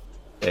around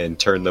and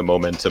turn the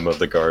momentum of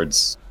the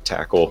guard's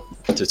tackle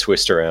to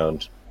twist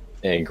around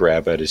and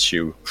grab at his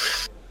shoe.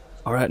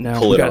 All right, now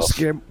Pull we it gotta off.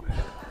 scare him.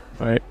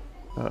 All right.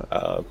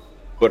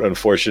 But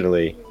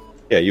unfortunately,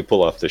 yeah, you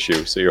pull off the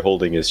shoe, so you're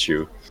holding his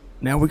shoe.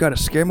 Now we gotta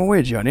scare him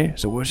away, Johnny.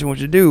 So what you want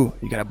you to do?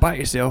 You gotta bite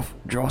yourself,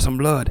 draw some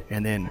blood,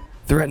 and then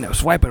threaten him,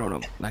 swipe it on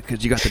him, like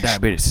 'cause you got the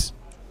diabetes.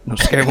 Don't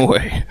scare him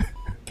away.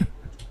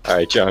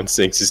 Alright, John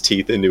sinks his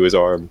teeth into his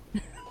arm,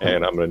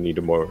 and I'm gonna need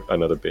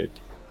another bid.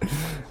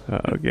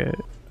 Okay.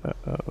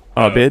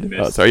 Bid?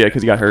 missed. Oh, sorry, yeah,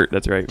 'cause he got hurt.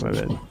 That's right, my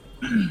bad.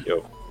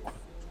 Yo.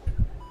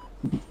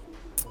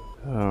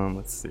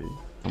 Let's see.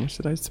 How much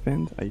did I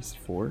spend? I used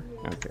 4.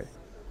 Okay.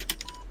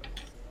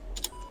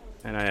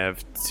 And I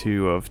have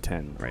 2 of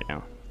 10 right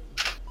now.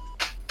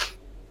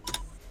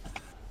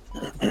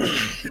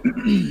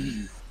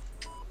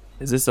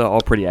 Is this all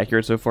pretty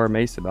accurate so far,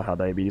 Mace, about how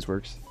diabetes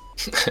works?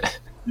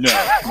 No,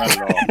 not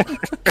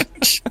at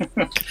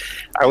all.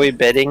 Are we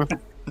bidding?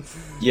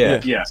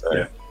 Yeah. Yeah, Sorry.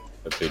 yeah.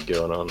 A bid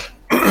going on.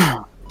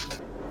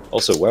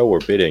 Also, while we're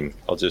bidding,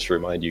 I'll just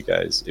remind you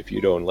guys, if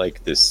you don't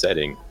like this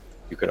setting,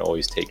 you can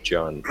always take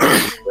John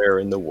anywhere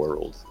in the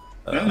world.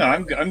 No,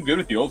 I'm good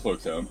with the old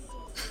folks home.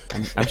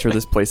 I'm sure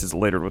this place is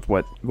littered with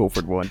what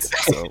Wilford wants.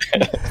 So.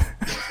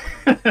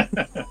 That's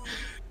Mine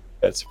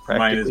as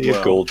practically a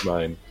well. gold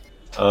mine.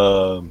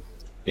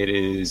 It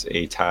is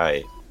a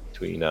tie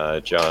between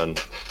John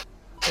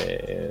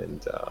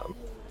and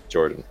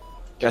Jordan.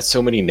 Got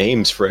so many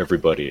names for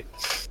everybody.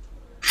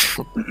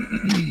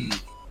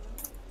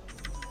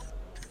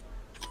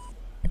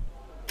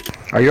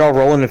 Are you all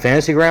rolling in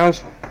fantasy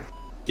grounds?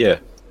 Yeah.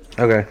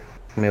 Okay,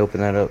 let me open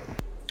that up.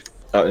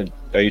 Are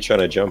you trying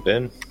to jump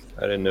in?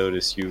 I didn't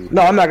notice you.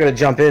 No, I'm not gonna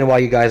jump in while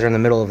you guys are in the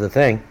middle of the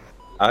thing.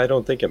 I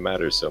don't think it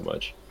matters so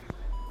much.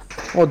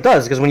 Well, it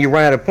does, because when you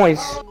run out of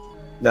points,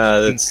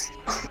 Nah, that's.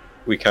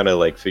 We kind of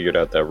like figured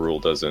out that rule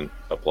doesn't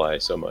apply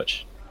so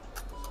much.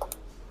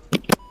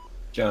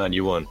 John,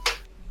 you won.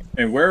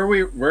 And where are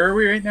we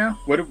right now?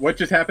 What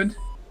just happened?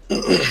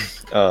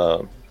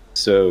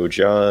 So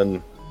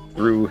John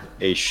threw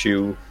a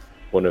shoe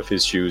one of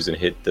his shoes and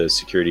hit the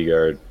security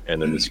guard,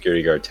 and then the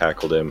security guard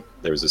tackled him.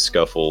 There was a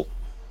scuffle.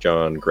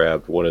 John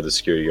grabbed one of the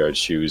security guard's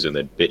shoes and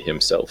then bit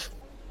himself.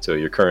 So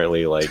you're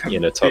currently like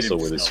in a tussle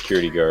with a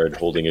security guard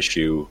holding a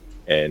shoe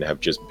and have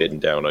just bitten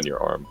down on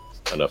your arm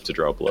enough to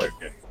draw blood.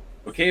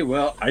 Okay,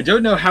 well, I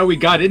don't know how we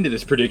got into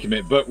this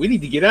predicament, but we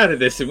need to get out of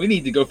this, and we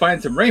need to go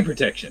find some rain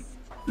protection.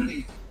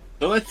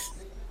 So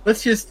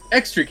let's just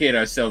extricate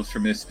ourselves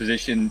from this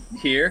position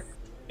here,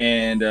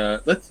 and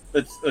let's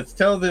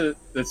tell the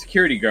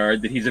security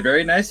guard that he's a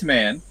very nice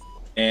man,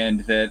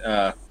 and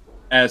that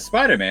as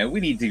Spider-Man, we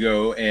need to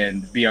go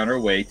and be on our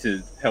way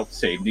to help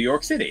save New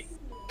York City.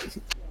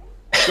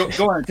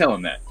 Go on and tell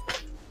him that.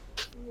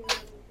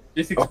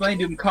 Just explain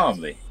to him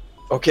calmly.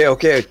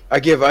 Okay. I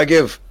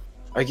give.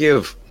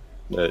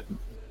 The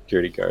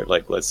security guard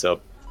lets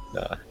up.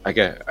 I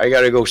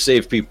gotta go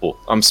save people.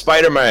 I'm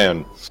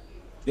Spider-Man.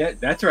 Yeah,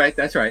 that's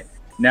right.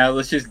 Now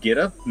let's just get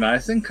up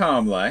nice and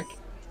calm like,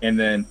 and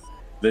then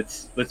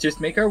let's just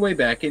make our way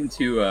back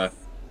into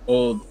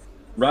old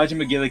Roger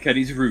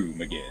McGillicuddy's room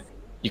again.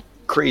 You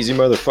crazy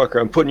motherfucker!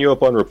 I'm putting you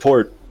up on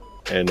report.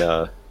 And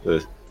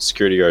the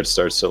security guard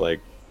starts to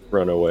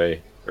run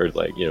away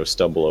or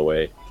stumble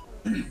away.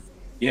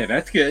 Yeah,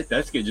 that's good.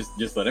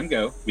 Just let him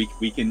go.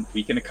 We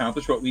can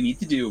accomplish what we need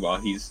to do while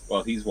he's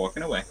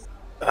walking away.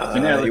 So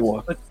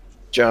now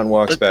John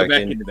walks back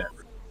into that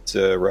room.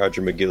 To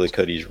Roger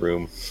McGillicuddy's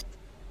room.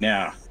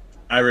 Now,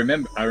 I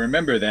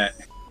remember that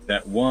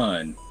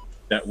one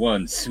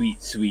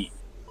sweet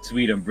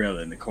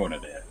umbrella in the corner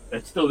there.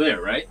 That's still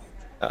there, right?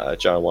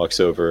 John walks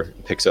over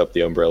and picks up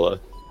the umbrella.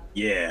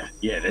 Yeah,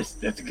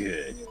 that's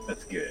good.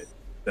 That's good.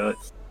 So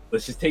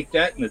let's just take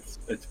that and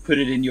let's put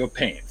it in your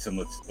pants and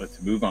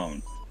let's move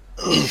on.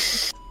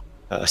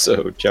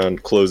 So John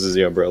closes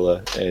the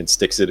umbrella and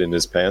sticks it in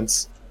his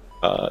pants,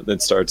 then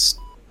starts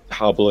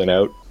hobbling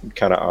out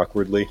kind of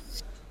awkwardly.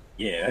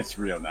 Yeah, that's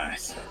real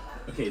nice.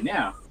 Okay,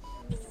 now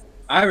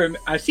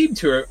I seem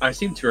to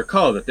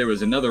recall that there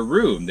was another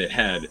room that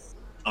had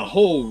a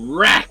whole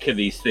rack of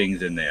these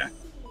things in there.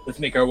 Let's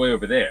make our way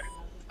over there.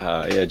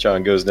 Yeah,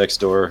 John goes next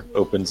door,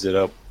 opens it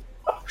up.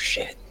 Oh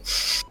shit.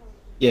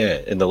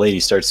 Yeah, and the lady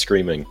starts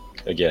screaming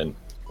again.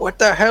 What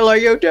the hell are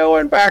you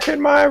doing back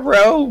in my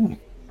room?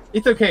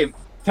 It's okay.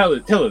 Tell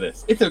her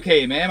this. It's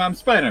okay, ma'am. I'm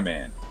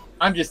Spider-Man.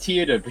 I'm just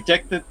here to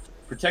protect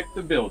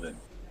the building.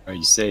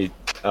 You say,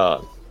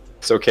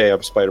 it's okay.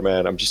 I'm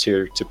Spider-Man. I'm just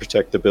here to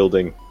protect the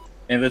building.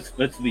 And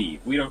let's leave.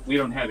 We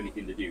don't have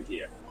anything to do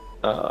here.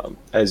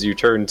 As you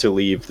turn to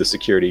leave, the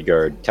security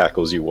guard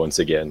tackles you once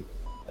again,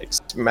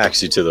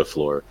 smacks you to the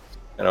floor,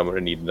 and I'm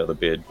gonna need another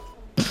bid.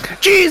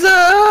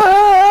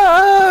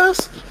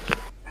 Jesus!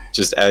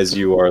 Just as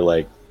you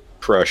are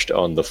crushed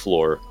on the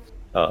floor,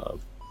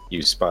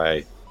 you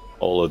spy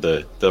all of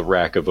the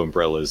rack of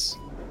umbrellas.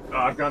 Oh,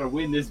 I've got to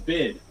win this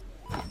bid.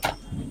 You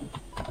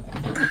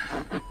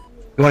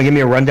want to give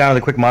me a rundown of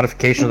the quick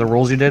modification of the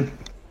rules you did?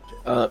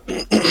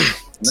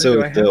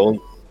 So I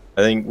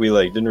think we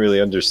didn't really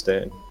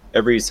understand.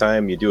 Every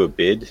time you do a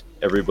bid,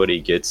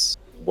 everybody gets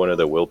one of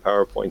the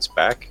willpower points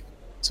back.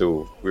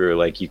 So we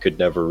were you could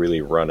never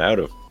really run out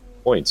of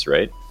points,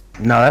 right?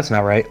 No, that's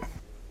not right.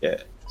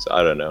 Yeah. So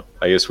I don't know.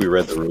 I guess we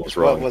read the rules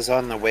wrong. What was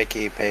on the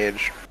wiki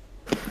page?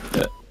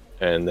 Yeah.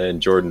 And then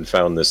Jordan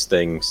found this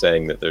thing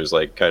saying that there's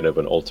kind of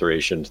an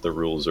alteration to the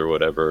rules or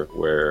whatever,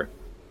 where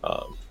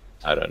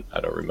I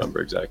don't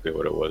remember exactly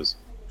what it was,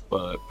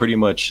 but pretty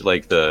much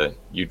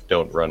you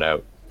don't run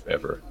out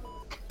ever.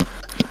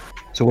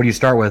 So what do you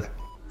start with?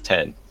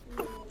 10.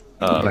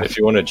 If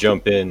you want to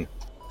jump in,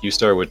 you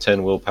start with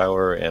 10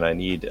 willpower, and I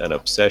need an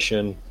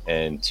obsession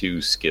and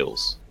 2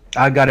 skills.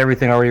 I've got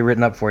everything already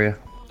written up for you.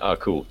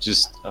 Cool.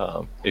 Just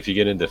if you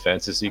get into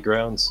fantasy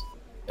grounds,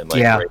 and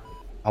yeah,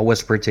 I'll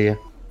whisper it to you.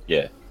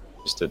 Yeah,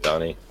 just to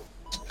Donnie.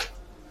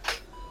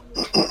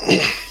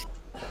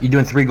 You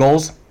doing 3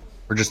 goals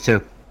or just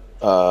 2?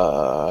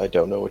 I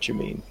don't know what you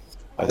mean.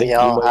 I think we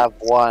all have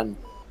one.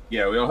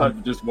 Yeah, we all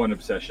have just one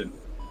obsession.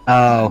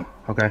 Oh,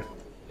 okay.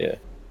 Yeah.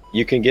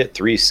 You can get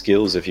 3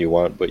 skills if you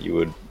want, but you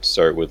would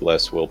start with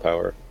less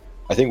willpower.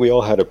 I think we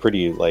all had a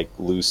pretty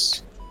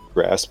loose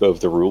grasp of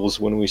the rules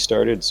when we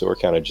started, so we're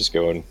kind of just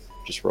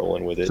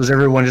rolling with it. So does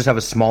everyone just have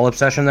a small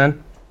obsession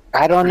then?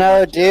 I don't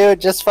know,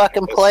 dude. Just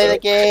fucking play the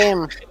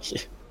game.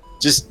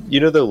 Just,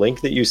 the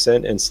link that you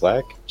sent in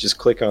Slack, just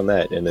click on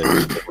that and then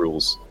read the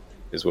rules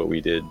is what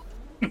we did.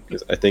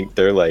 Because I think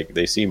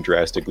they seem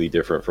drastically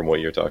different from what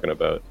you're talking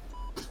about.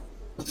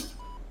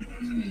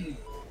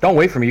 Don't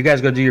wait for me. You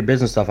guys go do your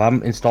business stuff.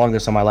 I'm installing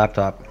this on my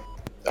laptop.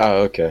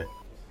 Oh, okay.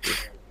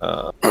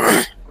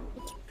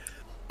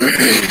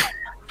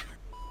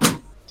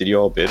 Did you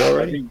all bid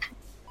already?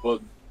 Well,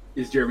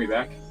 is Jeremy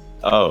back?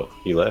 Oh,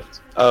 he left?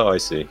 Oh, I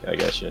see. I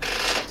gotcha.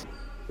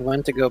 He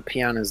went to go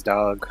pee on his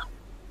dog.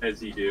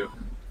 As you do.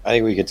 I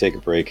think we can take a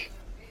break.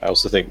 I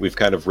also think we've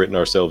kind of written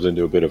ourselves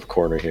into a bit of a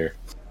corner here.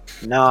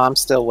 No, I'm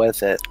still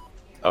with it.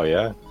 Oh,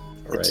 yeah? All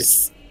right.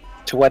 Just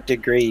to what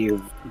degree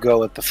you go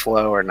with the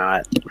flow or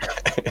not.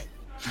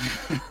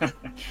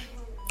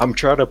 I'm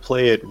trying to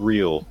play it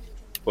real,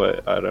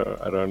 but I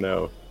don't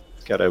know.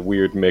 Got a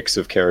weird mix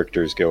of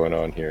characters going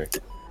on here.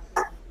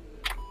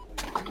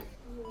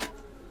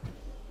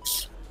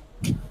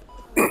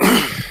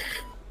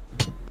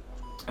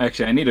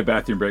 Actually, I need a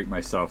bathroom break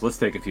myself. Let's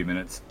take a few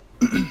minutes.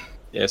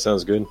 Yeah,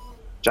 sounds good.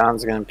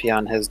 John's gonna pee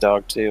on his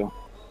dog too.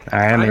 All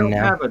right, I'm I in don't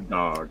now. have a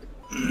dog.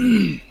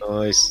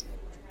 Nice.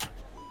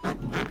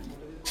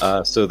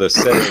 So the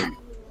setting.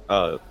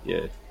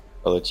 Yeah.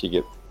 I'll let you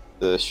get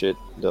the shit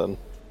done.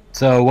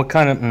 So what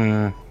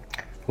kind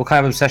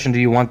of obsession do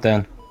you want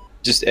then?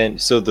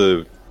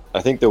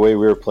 I think the way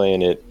we were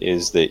playing it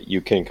is that you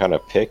can kind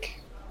of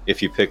pick.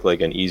 If you pick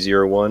like an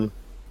easier one,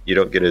 you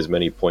don't get as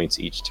many points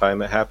each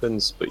time it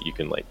happens, but you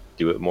can like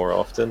do it more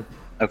often.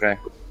 Okay,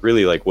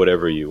 Really, like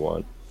whatever you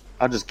want.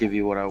 I'll just give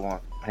you what I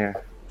want here.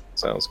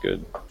 Sounds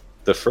good.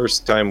 The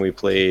first time we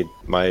played,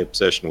 my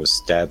obsession was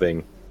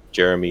stabbing.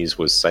 Jeremy's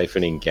was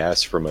siphoning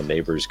gas from a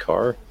neighbor's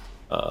car,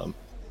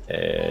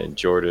 and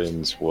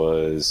Jordan's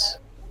was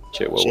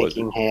what was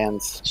Shaking it?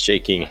 hands.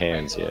 Shaking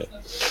hands. Yeah,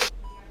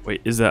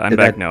 Wait, I'm Did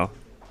back that- now.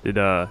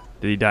 Did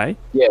he die?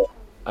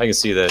 I can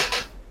see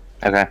that.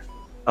 Okay.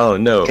 Oh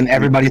no, Can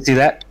everybody see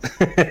that?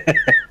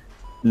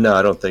 no,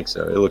 I don't think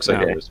so. It looks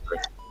like No. it was.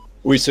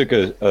 We took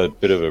a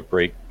bit of a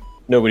break.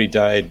 Nobody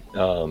died.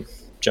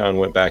 John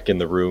went back in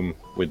the room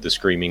with the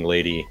screaming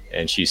lady,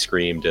 and she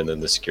screamed, and then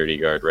the security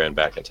guard ran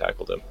back and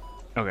tackled him.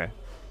 Okay.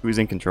 Who's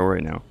in control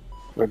right now?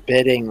 We're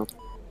bidding.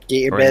 Get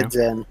your Right beds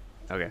in.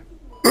 Okay.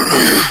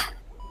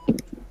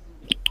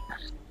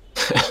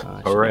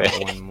 All right.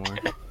 One more.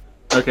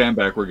 Okay, I'm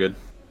back. We're good.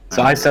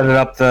 So I set it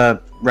up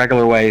the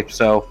regular way.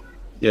 So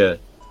Yeah,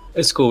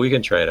 it's cool. We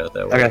can try it out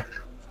that way. okay.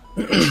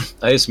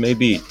 I guess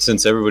maybe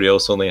since everybody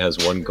else only has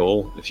one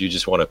goal, if you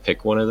just want to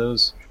pick one of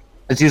those.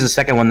 Let's use the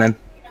second one then.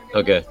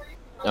 Okay.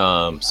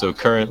 So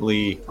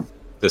currently,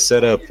 the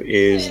setup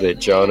is that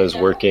John is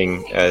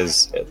working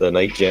as the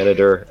night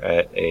janitor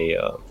at a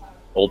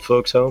old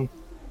folks' home,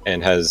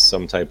 and has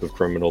some type of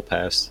criminal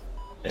past,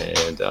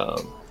 and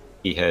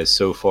he has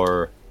so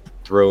far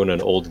thrown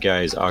an old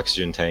guy's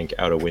oxygen tank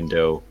out a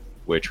window,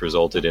 which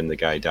resulted in the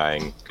guy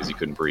dying because he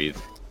couldn't breathe,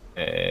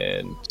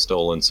 and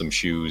stolen some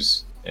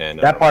shoes. And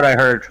That part I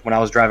heard when I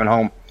was driving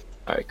home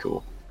all right,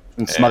 cool.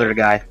 and smothered a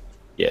guy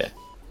Yeah,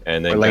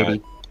 and or then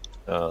lady.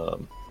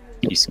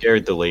 he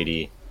scared the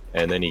lady,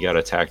 and then he got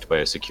attacked by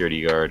a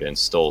security guard and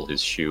stole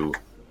his shoe,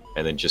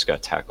 and then just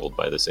got tackled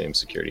by the same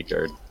security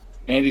guard.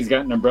 And he's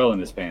got an umbrella in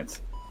his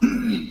pants.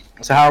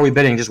 So how are we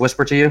bidding? Just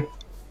whisper to you?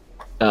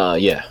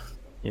 Yeah.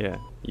 Yeah.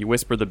 You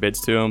whisper the bids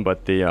to him,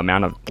 but the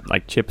amount of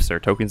like chips or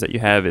tokens that you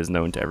have is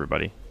known to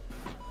everybody.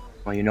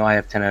 Well, you know I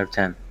have 10 out of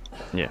 10.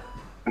 Yeah.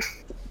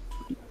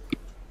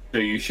 So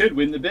you should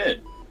win the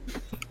bid.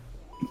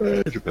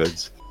 It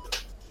depends.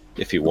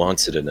 If he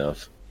wants it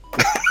enough.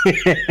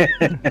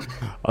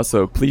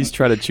 Also, please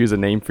try to choose a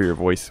name for your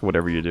voice,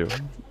 whatever you do.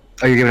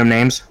 Oh, you're giving them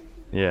names?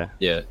 Yeah.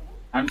 Yeah.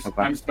 I'm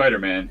Okay.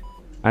 Spider-Man.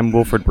 I'm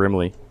Wilford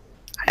Brimley.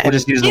 We'll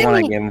just use the one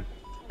I gave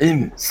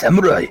him.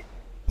 Samurai.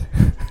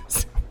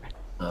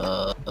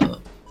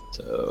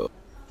 So,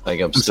 like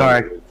I'm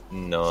sorry.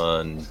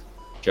 on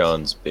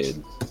John's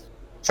bid.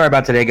 Sorry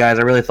about today, guys.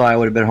 I really thought I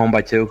would have been home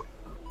by 2.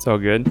 It's all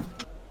good.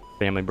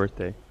 Family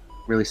birthday.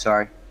 Really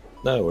sorry.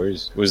 No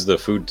worries. Was the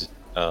food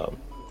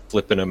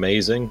flipping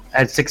amazing? I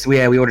had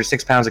we ordered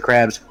 6 pounds of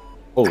crabs.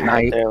 Oh, And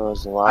I There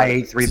was a lot. I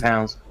ate 3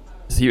 pounds.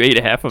 So you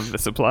ate half of the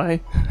supply?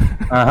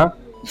 Uh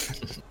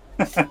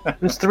huh.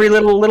 There's 3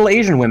 little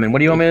Asian women. What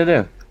do you want me to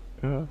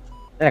do? Uh,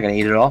 They're not gonna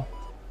eat it all.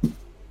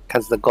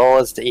 Because the goal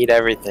is to eat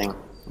everything.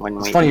 When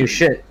It's we funny eat. as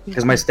shit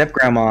because my step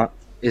grandma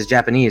is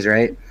Japanese,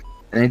 right?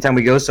 And anytime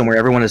we go somewhere,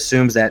 everyone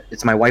assumes that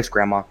it's my wife's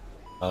grandma.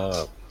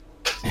 uh,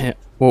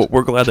 well,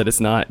 we're glad that it's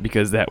not,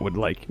 because that would,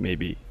 like,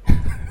 maybe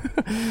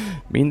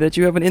mean that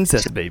you have an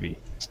incest baby.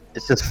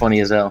 It's just funny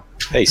as hell.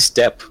 hey,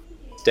 step,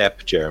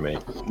 Jeremy.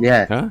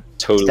 Yeah, Huh?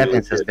 Totally, step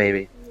incest legit.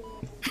 baby.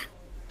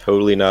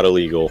 Totally not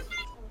illegal.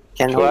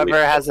 Can Totally.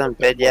 whoever hasn't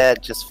bid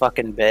yet just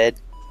fucking bid?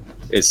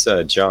 It's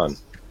John.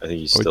 I think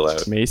he's still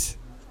out. Mace?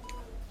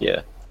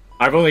 Yeah.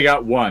 I've only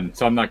got one,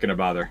 so I'm not gonna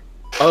bother.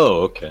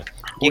 Oh, okay.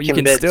 You Well,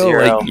 can bid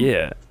 0. like,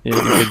 yeah. You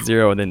can bid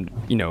 0 and then,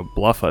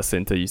 bluff us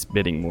into you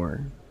bidding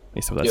more. At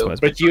least that's Yo, what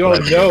But you all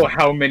know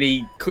how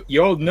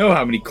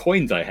many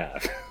coins I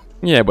have.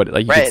 Yeah, but,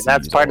 like, you Right, could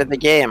that's use part all- of the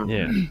game.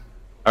 Yeah.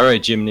 All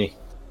right, Jimny.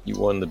 You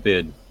won the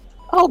bid.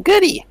 Oh,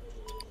 goody.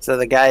 So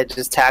the guy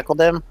just tackled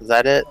him? Is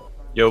that it?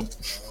 Yup.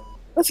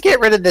 Let's get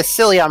rid of this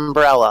silly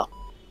umbrella.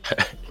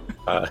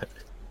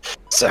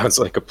 Sounds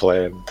like a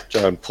plan.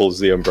 John pulls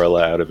the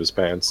umbrella out of his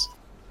pants.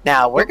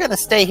 Now, we're going to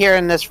stay here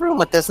in this room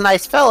with this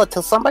nice fella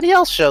till somebody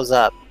else shows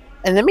up.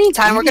 In the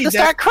meantime, We we're going to need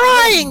that start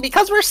crying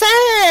because we're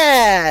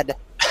sad.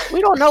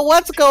 We don't know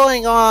what's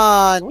going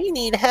on. We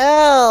need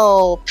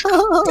help.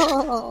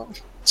 John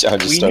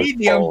just We starts need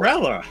the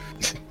umbrella.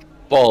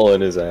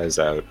 bawling his eyes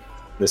out.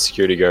 The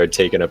security guard,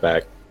 taken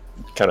aback,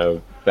 kind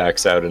of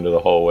backs out into the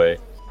hallway.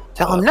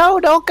 Tell him, no,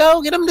 don't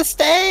go. Get him to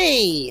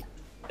stay.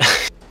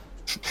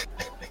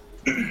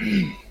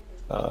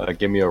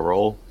 Give me a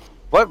roll.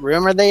 What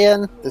room are they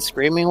in? The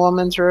screaming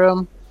woman's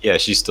room? Yeah,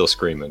 she's still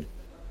screaming.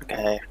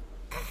 Okay.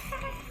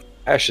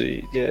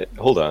 Actually, yeah,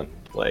 hold on.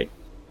 Like,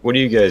 what do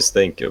you guys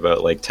think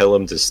about, like, tell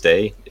him to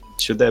stay?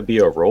 Should that be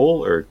a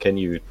roll, or can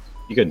you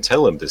can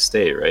tell him to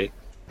stay, right?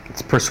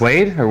 It's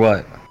persuade or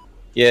what?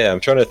 Yeah, I'm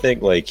trying to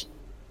think, like,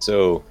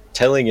 so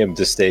telling him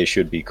to stay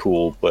should be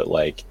cool, but,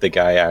 like, the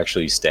guy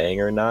actually staying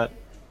or not,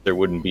 there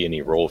wouldn't be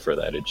any roll for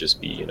that. It'd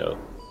just be,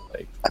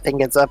 like, I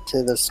think it's up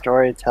to the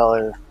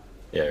storyteller.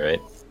 yeah,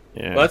 right?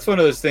 Yeah. Well, that's one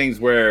of those things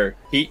where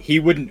he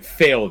wouldn't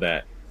fail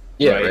that.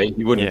 Yeah, Right. right?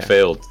 You wouldn't Yeah.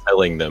 fail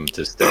telling them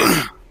to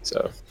stay.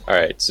 So, all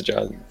right, so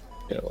John,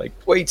 like,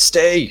 wait,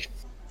 stay!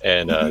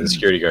 And the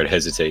security guard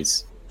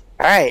hesitates.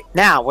 All right,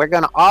 now we're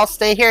gonna all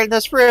stay here in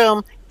this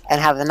room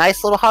and have a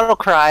nice little huddle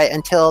cry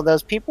until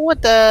those people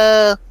with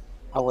the.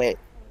 Oh wait,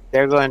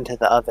 they're going to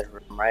the other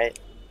room, right?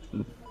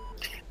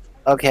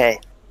 Okay,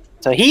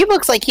 so he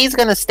looks like he's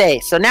gonna stay.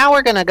 So now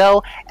we're gonna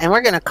go and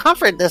we're gonna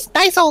comfort this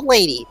nice old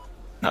lady.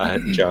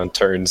 John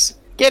turns.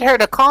 Get her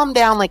to calm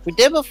down like we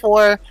did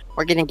before.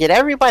 We're gonna get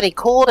everybody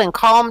cooled and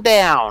calm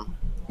down.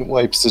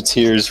 Wipes the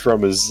tears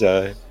from his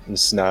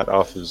snot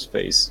off his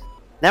face.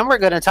 Then we're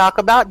gonna talk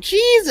about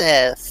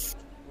Jesus.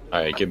 All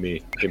right, give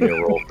me a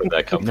roll for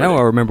that comfort. Now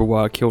I remember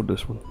why I killed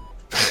this one.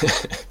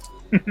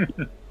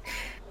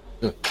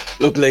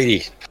 Look,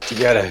 lady, you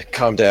gotta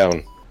calm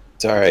down.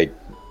 It's all right.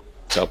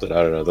 Something,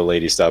 I don't know. The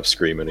lady stops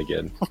screaming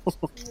again.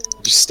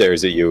 Just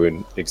stares at you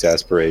in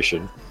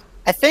exasperation.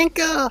 I think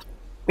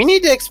we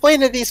need to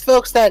explain to these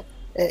folks that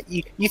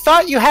you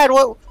thought you had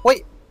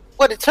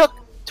what it took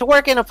to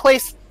work in a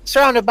place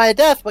surrounded by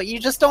death, but you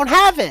just don't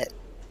have it.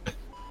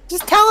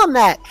 Just tell them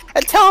that,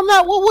 and tell them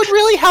that what would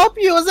really help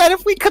you is that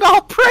if we could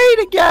all pray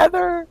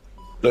together.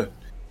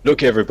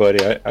 Look, everybody.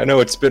 I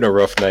know it's been a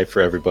rough night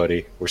for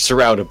everybody. We're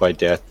surrounded by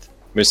death,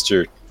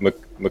 Mr.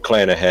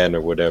 McClanahan or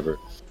whatever.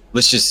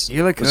 Let's just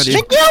McGillicuddy.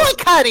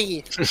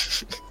 McGillicuddy!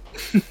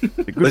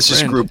 let's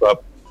just group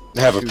up and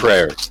have a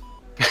prayer.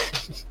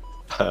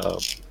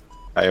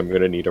 I am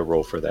gonna need a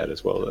roll for that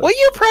as well. Then. Will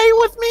you pray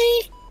with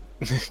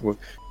me?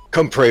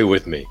 Come pray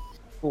with me.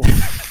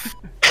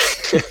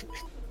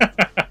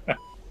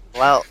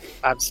 Well,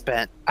 I'm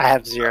spent. I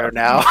have 0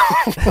 now.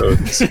 So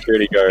the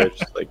security guard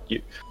is like,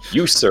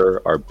 you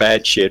sir are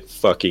batshit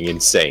fucking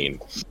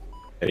insane,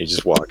 and he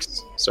just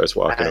starts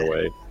walking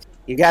away.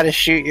 You got to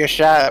shoot your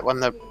shot when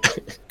the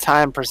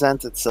time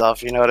presents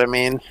itself. You know what I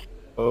mean?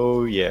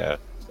 Oh yeah.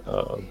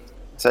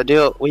 So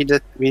we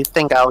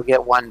think I'll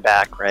get 1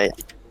 back, right?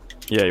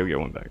 Yeah, you'll get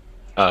one back.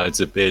 It's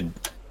a bid,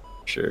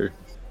 sure.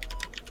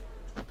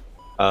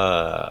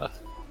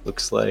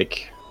 Looks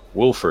like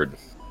Wolford.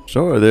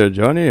 Sorry there,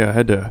 Johnny. I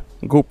had to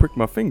go prick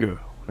my finger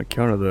on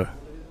account of the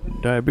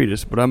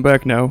diabetes, but I'm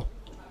back now.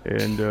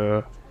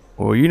 And,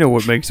 well, you know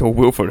what makes old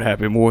Wilford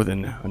happy more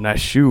than a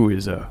nice shoe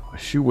is a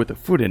shoe with a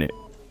foot in it.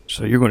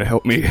 So you're gonna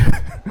help me.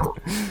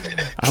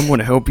 I'm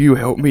gonna help you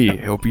help me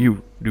help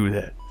you do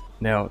that.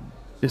 Now,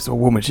 this old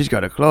woman, she's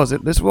got a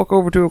closet. Let's walk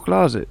over to a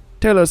closet.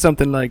 Tell her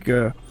something like,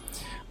 we're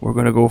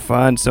gonna go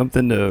find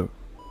something to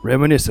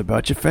reminisce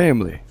about your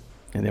family.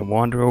 And then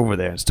wander over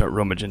there and start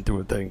rummaging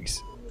through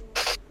things.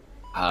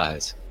 I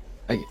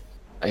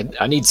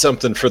need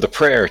something for the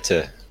prayer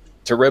to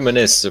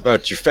reminisce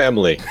about your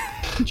family.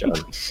 John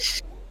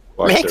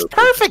walks Makes over.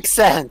 perfect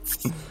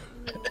sense.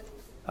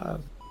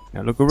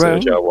 Now look So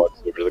around. John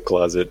walks over to the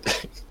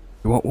closet.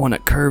 You want one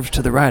that curves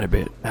to the right a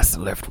bit. That's the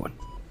left one.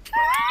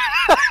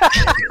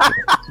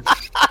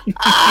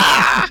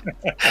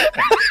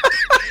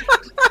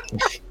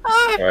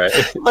 All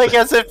right. Like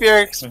as if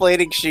you're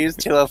explaining shoes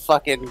to a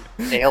fucking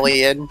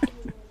alien.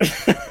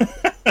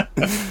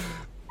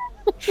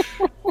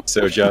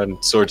 So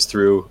John sorts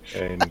through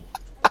and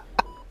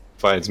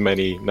finds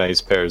many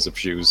nice pairs of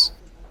shoes.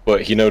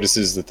 But he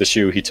notices that the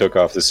shoe he took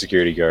off the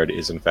security guard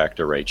is in fact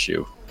a right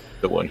shoe.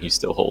 The one he's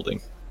still holding.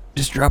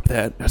 Just drop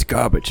that. That's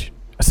garbage.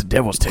 That's the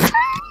devil's tail.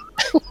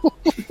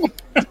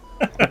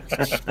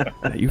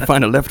 You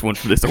find a left one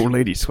for this old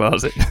lady's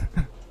closet.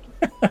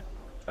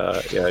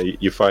 Yeah,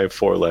 you find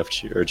 4 left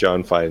shoes, or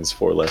John finds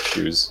 4 left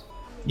shoes.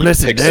 He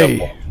Blessed picks up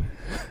day.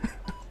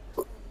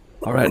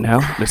 All right, now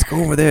let's go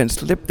over there and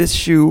slip this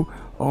shoe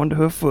onto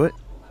her foot,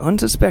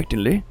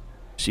 unsuspectingly.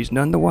 She's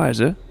none the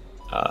wiser.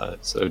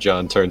 So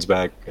John turns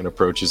back and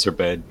approaches her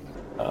bed.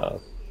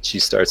 She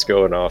starts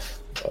going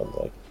off.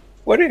 Like,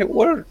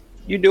 what are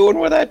you doing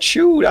with that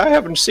shoe? I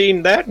haven't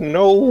seen that in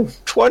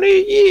 20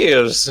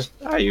 years.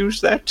 I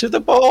used that to the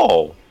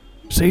ball.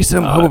 Say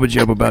some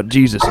hubbub about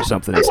Jesus or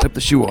something and slip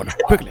the shoe on her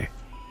quickly.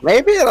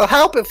 Maybe it'll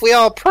help if we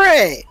all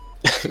pray.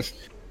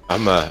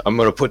 I'm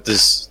gonna put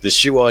this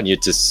shoe on you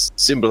to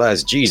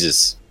symbolize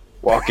Jesus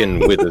walking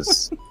with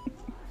us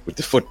with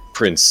the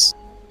footprints.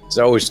 There's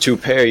always 2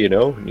 pair,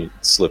 and you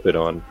slip it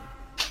on.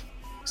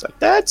 It's like,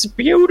 that's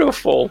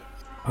beautiful.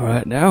 All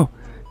right, now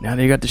that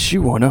you got the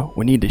shoe on her,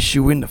 we need the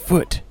shoe in the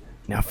foot.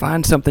 Now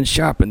find something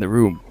sharp in the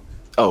room.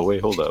 Oh,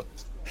 wait, hold up.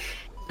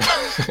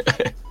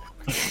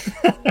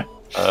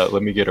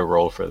 Let me get a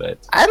roll for that.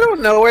 I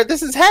don't know where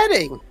this is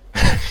heading.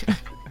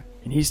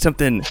 You need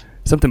something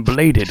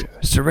bladed.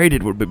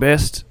 Serrated would be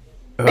best.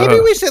 Maybe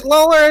we should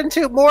lull her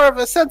into more of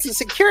a sense of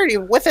security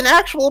with an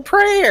actual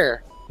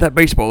prayer. That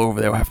baseball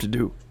over there will have to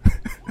do.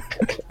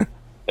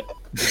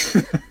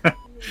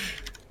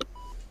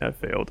 That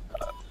failed.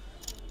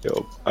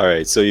 Yo. All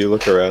right, so you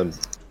look around.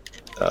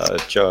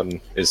 John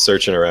is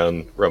searching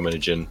around,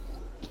 rummaging.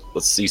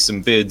 Let's see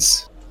some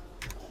bids.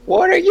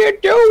 What are you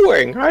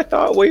doing? I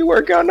thought we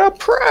were gonna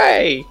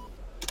pray.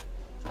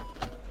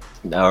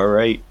 All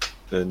right,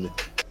 then,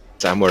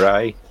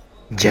 samurai.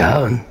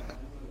 John.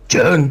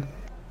 John.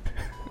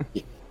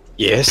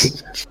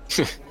 Yes.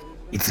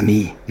 It's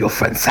me, your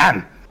friend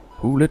Sam.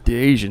 Who let the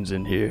Asians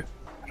in here?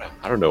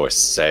 I don't know a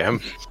Sam.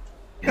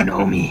 You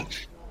know me.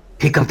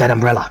 Pick up that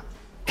umbrella.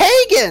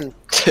 Hagen!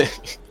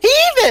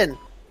 Heathen!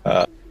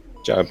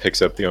 John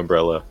picks up the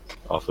umbrella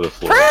off of the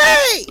floor.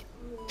 Pray!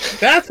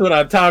 That's what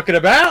I'm talking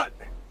about.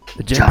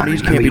 The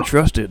Japanese remember can't be your-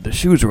 trusted. The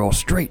shoes are all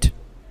straight.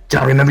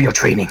 John, remember your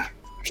training.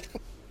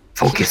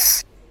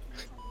 Focus.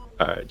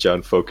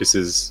 John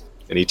focuses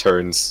and he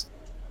turns,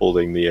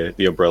 holding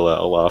the umbrella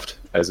aloft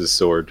as his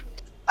sword.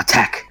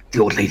 Attack the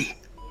old lady.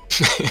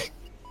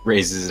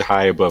 Raises it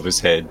high above his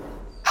head.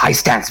 High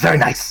stance, very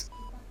nice.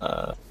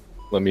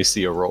 Let me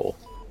see a roll.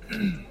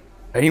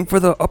 Aim for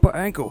the upper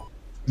ankle.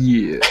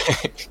 Yeah.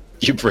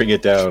 You bring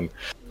it down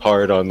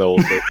hard on the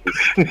old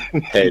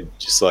lady's head,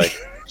 just like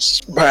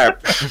smack.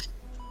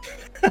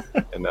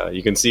 And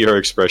you can see her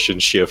expression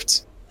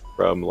shift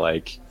from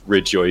like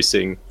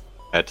rejoicing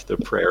at the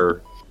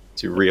prayer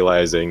to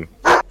realizing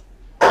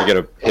you're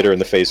gonna hit her in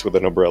the face with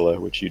an umbrella,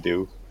 which you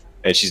do,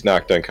 and she's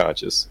knocked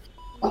unconscious.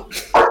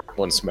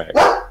 One smack.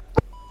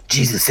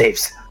 Jesus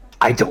saves.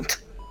 I don't.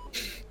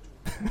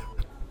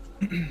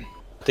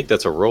 I think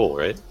that's a roll,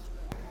 right?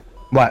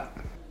 What?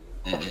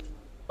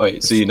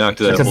 Wait, so you knocked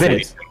the It's a old bid.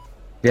 lady.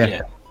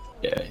 Yeah.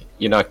 Yeah,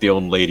 you knocked the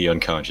old lady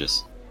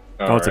unconscious.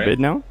 Oh, it's a Alright. bid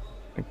now?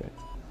 Okay.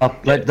 Oh,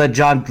 let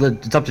John.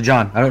 It's up to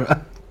John. I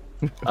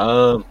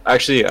don't.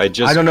 Actually, I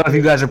I don't know if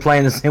you guys are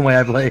playing the same way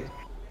I play.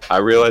 I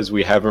realize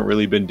we haven't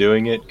really been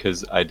doing it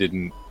because I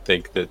didn't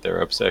think that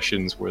their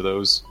obsessions were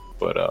those.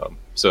 But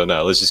so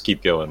no, let's just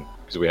keep going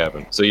because we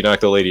haven't. So you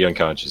knocked the lady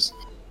unconscious.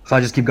 So I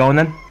just keep going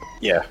then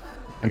Yeah.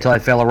 until I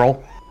fail a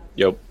roll.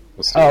 Yep.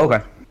 Let's do Oh, it.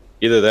 okay.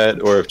 Either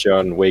that, or if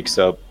John wakes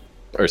up,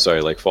 or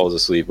sorry, like falls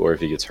asleep, or if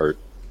he gets hurt.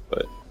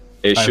 But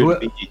it Alright,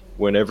 should who- be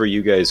whenever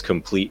you guys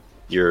complete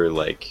your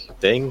like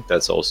thing.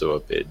 That's also a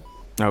bid.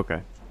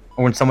 Okay.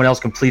 Or when someone else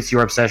completes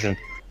your obsession.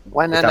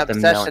 When an Without them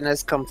obsession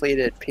is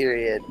completed,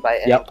 period, by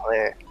any Yep.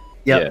 player.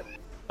 Yep.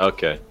 Yeah.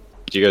 Okay.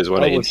 Do you guys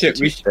want to Oh, well, shit,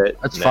 we institute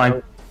that? That's now?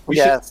 fine.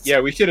 Yes.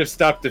 We should have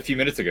stopped a few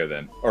minutes ago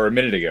then, or a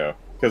minute ago,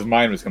 because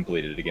mine was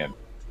completed again.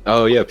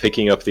 Oh yeah,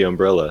 picking up the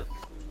umbrella.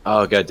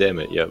 Oh god damn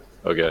it. Yep.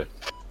 Okay.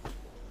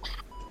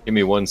 Give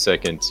me 1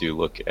 second to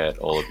look at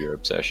all of your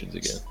obsessions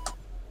again.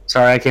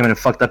 Sorry, I came in and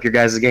fucked up your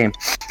guys' game.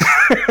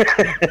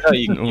 No,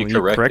 you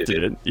Oh,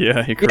 corrected it.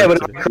 Yeah, you Yeah, but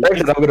corrected if I correct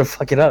it, I'm gonna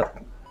fuck it up.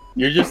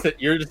 You're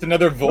just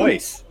another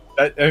voice.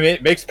 I mean,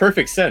 it makes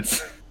perfect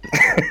sense.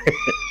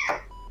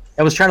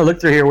 I was trying to look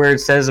through here where it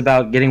says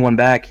about getting one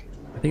back.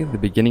 I think at the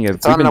beginning of...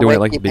 It's We've on been the doing it wiki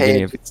like the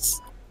beginning page.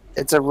 of...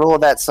 It's a rule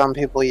that some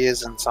people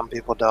use and some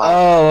people don't.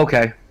 Oh,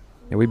 okay.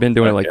 Yeah, we've been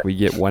doing it like Okay. we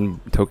get one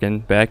token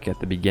back at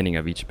the beginning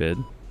of each bid.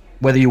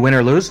 Whether you win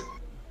or lose?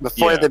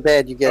 Before yeah. the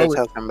bid, you get Oh, a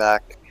token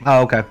back.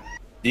 Oh, okay.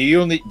 Do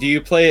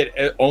you play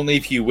it only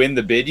if you win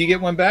the bid you get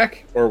one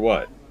back, or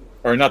what?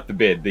 Or not the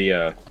bid,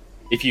 the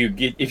if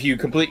you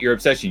complete your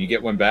obsession you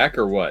get one back,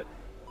 or what?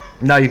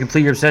 No, you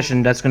complete your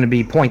obsession, that's gonna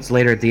be points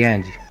later at the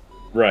end.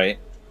 Right.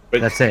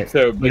 But That's it.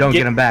 So You don't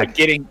get 'em back.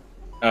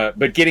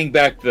 But getting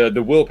back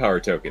the willpower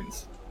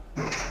tokens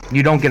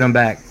You don't get them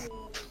back.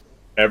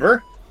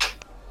 ever?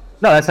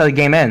 No, that's how the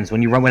game ends,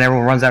 when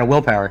everyone runs out of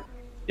willpower.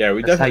 Yeah,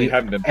 we That's how definitely you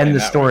haven't been playing end the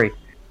that story.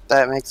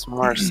 That makes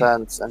more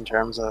sense in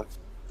terms of.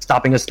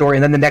 Stopping a story,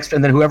 and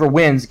then whoever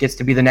wins gets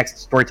to be the next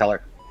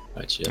storyteller.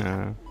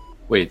 Gotcha.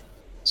 Wait,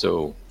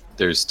 so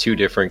there's two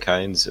different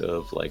kinds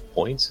of like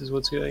points is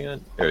what's going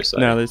on? Or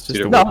sorry, No, there's two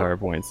just the different- willpower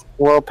points.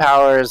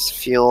 Willpower is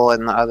fuel,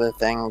 and the other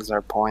things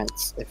are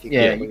points. If you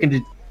Yeah, get you can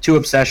do 2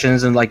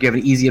 obsessions, and like you have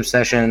an easy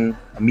obsession,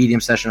 a medium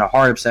obsession, a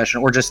hard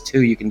obsession, or just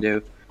 2 you can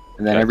do.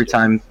 And then every Gotcha.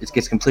 time it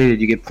gets completed,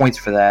 you get points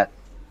for that.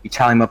 You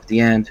tally them up at the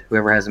end.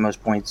 Whoever has the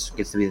most points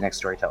gets to be the next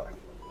storyteller.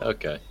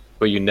 Okay.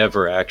 But you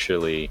never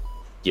actually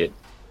get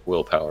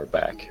willpower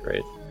back,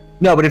 right?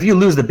 No, but if you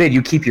lose the bid,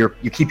 you keep your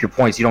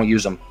points. You don't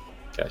use them.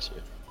 Gotcha.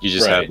 You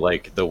just Right. have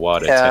like the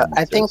wad. Yeah, attendance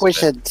I think we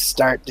instead. should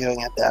start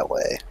doing it that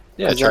way.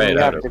 Yeah, 'Cause try then it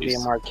we out have at to be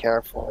least. more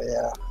careful.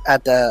 Yeah,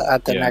 at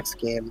the Yeah. next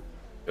game.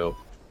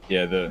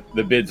 Yeah,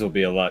 the bids will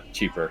be a lot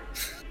cheaper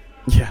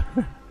Yeah.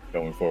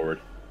 going forward.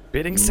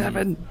 Bidding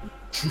 7.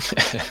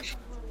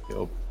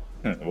 Yup.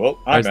 Well,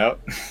 I'm out.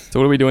 So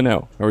what are we doing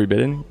now? Are we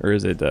bidding? Or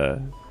is it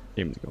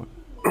games going?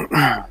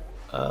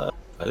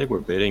 I think we're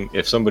bidding.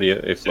 If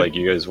like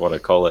you guys want to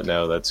call it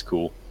now, that's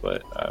cool.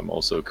 But I'm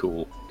also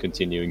cool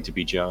continuing to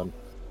be John.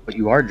 But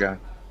you are John.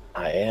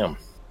 I am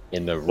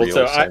in the Well, real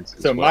so sense.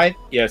 as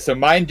well.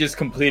 mine just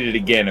completed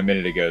again a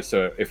minute ago.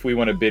 So if we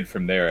want to bid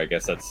from there, I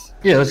guess that's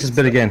Yeah, let's just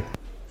bid again.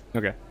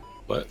 Okay.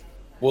 But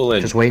we'll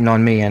end. Just waiting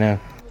on me. I know.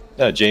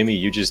 No, Jamie,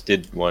 you just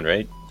did one,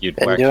 right? You'd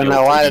Been whacked doing the a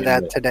old lot lady of in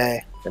that the-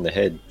 today. in the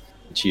head.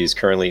 And she is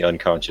currently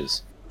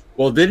unconscious.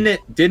 Well,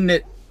 didn't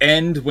it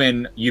end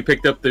when you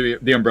picked up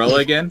the umbrella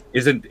again?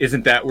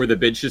 Isn't that where the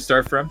bid should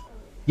start from?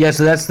 Yeah,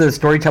 so that's the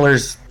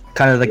storyteller's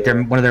kind of like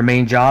one of their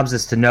main jobs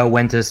is to know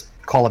when to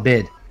call a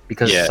bid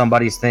because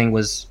somebody's thing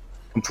was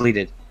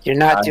completed. You're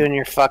not doing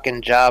your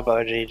fucking job,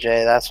 OGJ.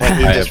 That's why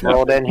he just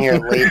rolled in here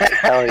late to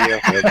tell you.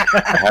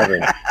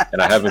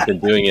 I haven't been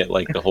doing it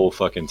like the whole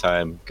fucking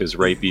time because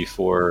right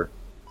before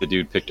the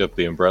dude picked up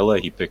the umbrella,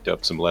 he picked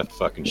up some left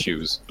fucking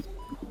shoes.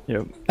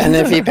 Yep. And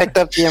if he picked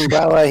up the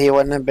umbrella, he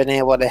wouldn't have been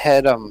able to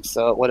hit him,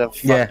 so it would have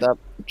fucked up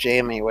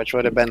Jamie, which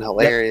would have been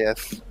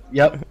hilarious.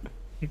 Yep.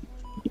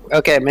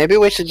 Okay, maybe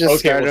we should just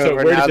start so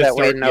over where now did that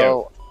this we start?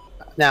 know,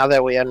 now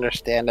that we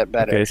understand it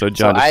better. Okay, so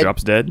John just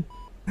drops dead.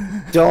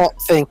 Don't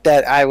think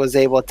that I was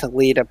able to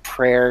lead a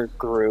prayer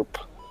group.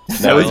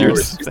 That was you your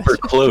were super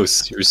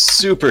close. You're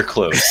super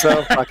close.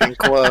 So fucking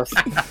close.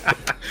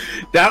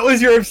 That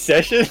was your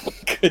obsession?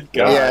 Good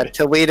God. Yeah,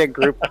 to lead a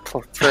group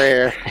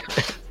prayer.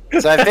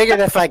 So I figured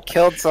if I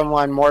killed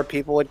someone, more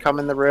people would come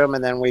in the room,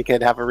 and then we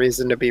could have a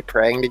reason to be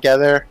praying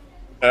together.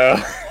 All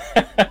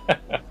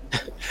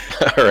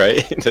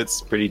right,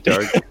 that's pretty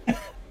dark.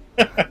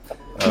 Look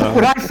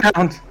what I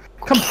found.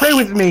 Come pray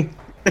with me.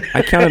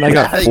 I counted. I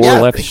got 4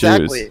 left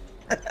shoes.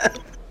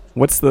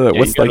 What's the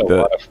what's like the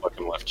lot of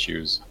fucking left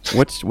shoes?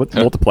 what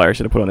multiplier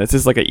should I put on this?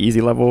 Is this like an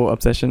easy level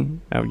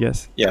obsession? I would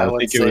guess. Yeah, I I would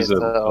think it say was a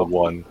so.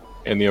 1,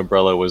 and the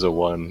umbrella was a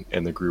 1,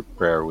 and the group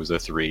prayer was a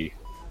 3.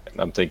 And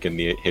I'm thinking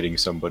the hitting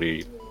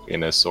somebody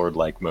in a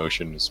sword-like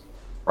motion is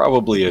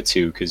probably a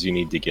 2 because you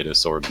need to get a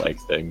sword-like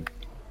thing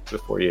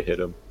before you hit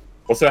him.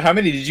 Well, so how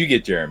many did you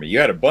get, Jeremy? You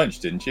had a bunch,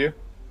 didn't you?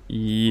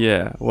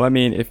 Yeah. Well, I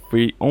mean, if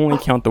we only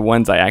count the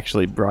ones I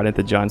actually brought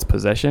into John's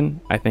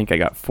possession, I think I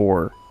got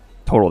 4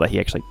 total that he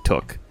actually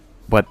took.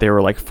 But there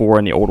were like 4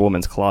 in the old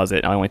woman's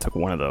closet. And I only took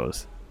 1 of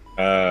those.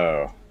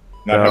 Oh.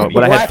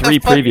 But I had 3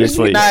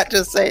 previously. Did you not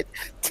just say,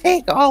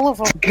 take all of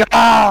them.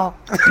 Go!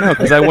 No,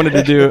 because I wanted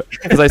to do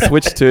because I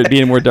switched to it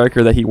being more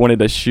darker that he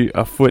wanted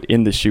a foot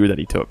in the shoe that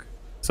he took.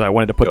 So I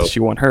wanted to put the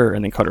shoe on her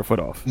and then cut her foot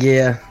off.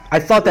 Yeah, I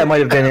thought that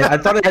might have been it. I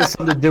thought it had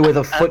something to do with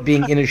a foot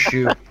being in a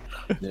shoe.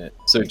 Yeah.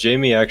 So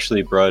Jamie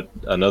actually brought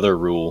another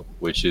rule,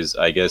 which is,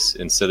 I guess,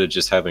 instead of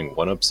just having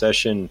 1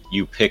 obsession,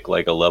 you pick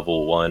like a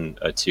level 1,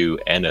 a 2,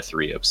 and a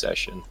 3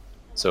 obsession.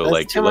 So That's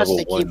like too much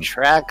level to 1, keep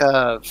track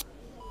of.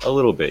 a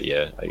little bit,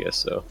 yeah, I guess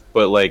so.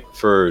 But like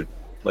for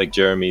like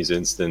Jeremy's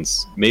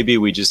instance, maybe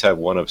we just have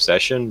 1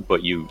 obsession,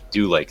 but you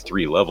do like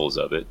 3 levels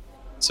of it.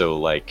 So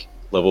like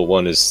level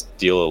 1 is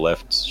steal a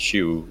left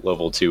shoe,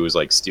 level 2 is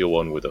like steal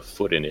one with a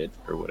foot in it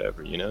or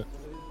whatever, you know?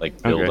 Like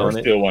build Okay. on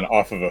it. Steal one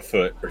off of a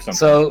foot or something.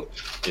 So,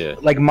 Yeah.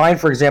 like mine,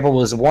 for example,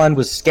 was 1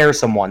 was scare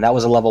someone. That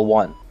was a level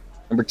 1.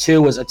 Number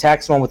 2 was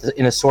attack someone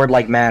in a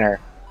sword-like manner.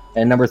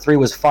 And number 3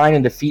 was find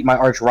and defeat my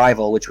arch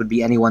rival, which would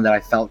be anyone that I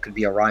felt could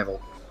be a rival.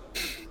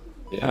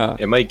 Yeah.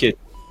 It might get,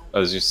 I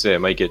was just say, it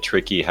might get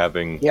tricky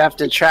having, You have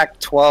to track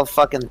 12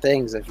 fucking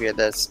things if you're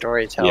the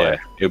storyteller. yeah,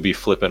 it'll be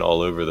flipping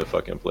all over the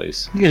fucking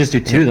place. You can just do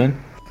 2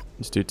 then.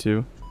 Just do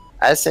 2.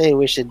 I say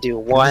we should do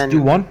Just 1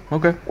 do 1?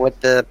 Okay. with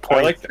the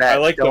points I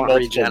that like the don't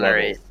multiple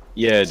regenerate. levels.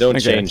 Yeah, don't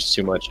Okay. change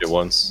too much at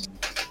once.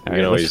 You Alright, can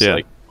let's- always yeah.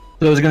 like,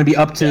 So it's going to be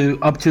up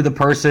to the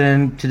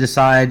person to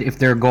decide if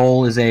their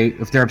goal is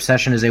if their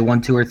obsession is a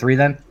 1, 2, or 3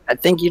 then? I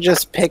think you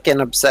just pick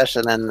an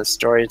obsession and the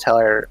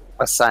storyteller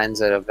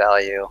assigns it a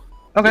value.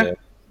 Okay. Yeah.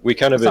 We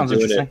kind of been Sounds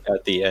doing it interesting.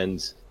 at the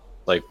end.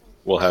 Like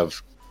we'll have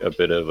a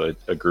bit of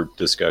a group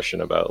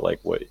discussion about like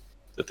what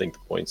I think the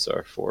points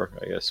are for,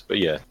 I guess. But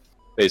yeah,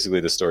 basically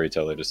the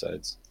storyteller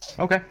decides.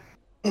 Okay.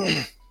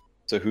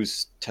 So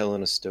who's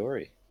telling a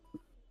story?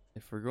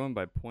 If we're going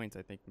by points,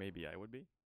 I think maybe I would be.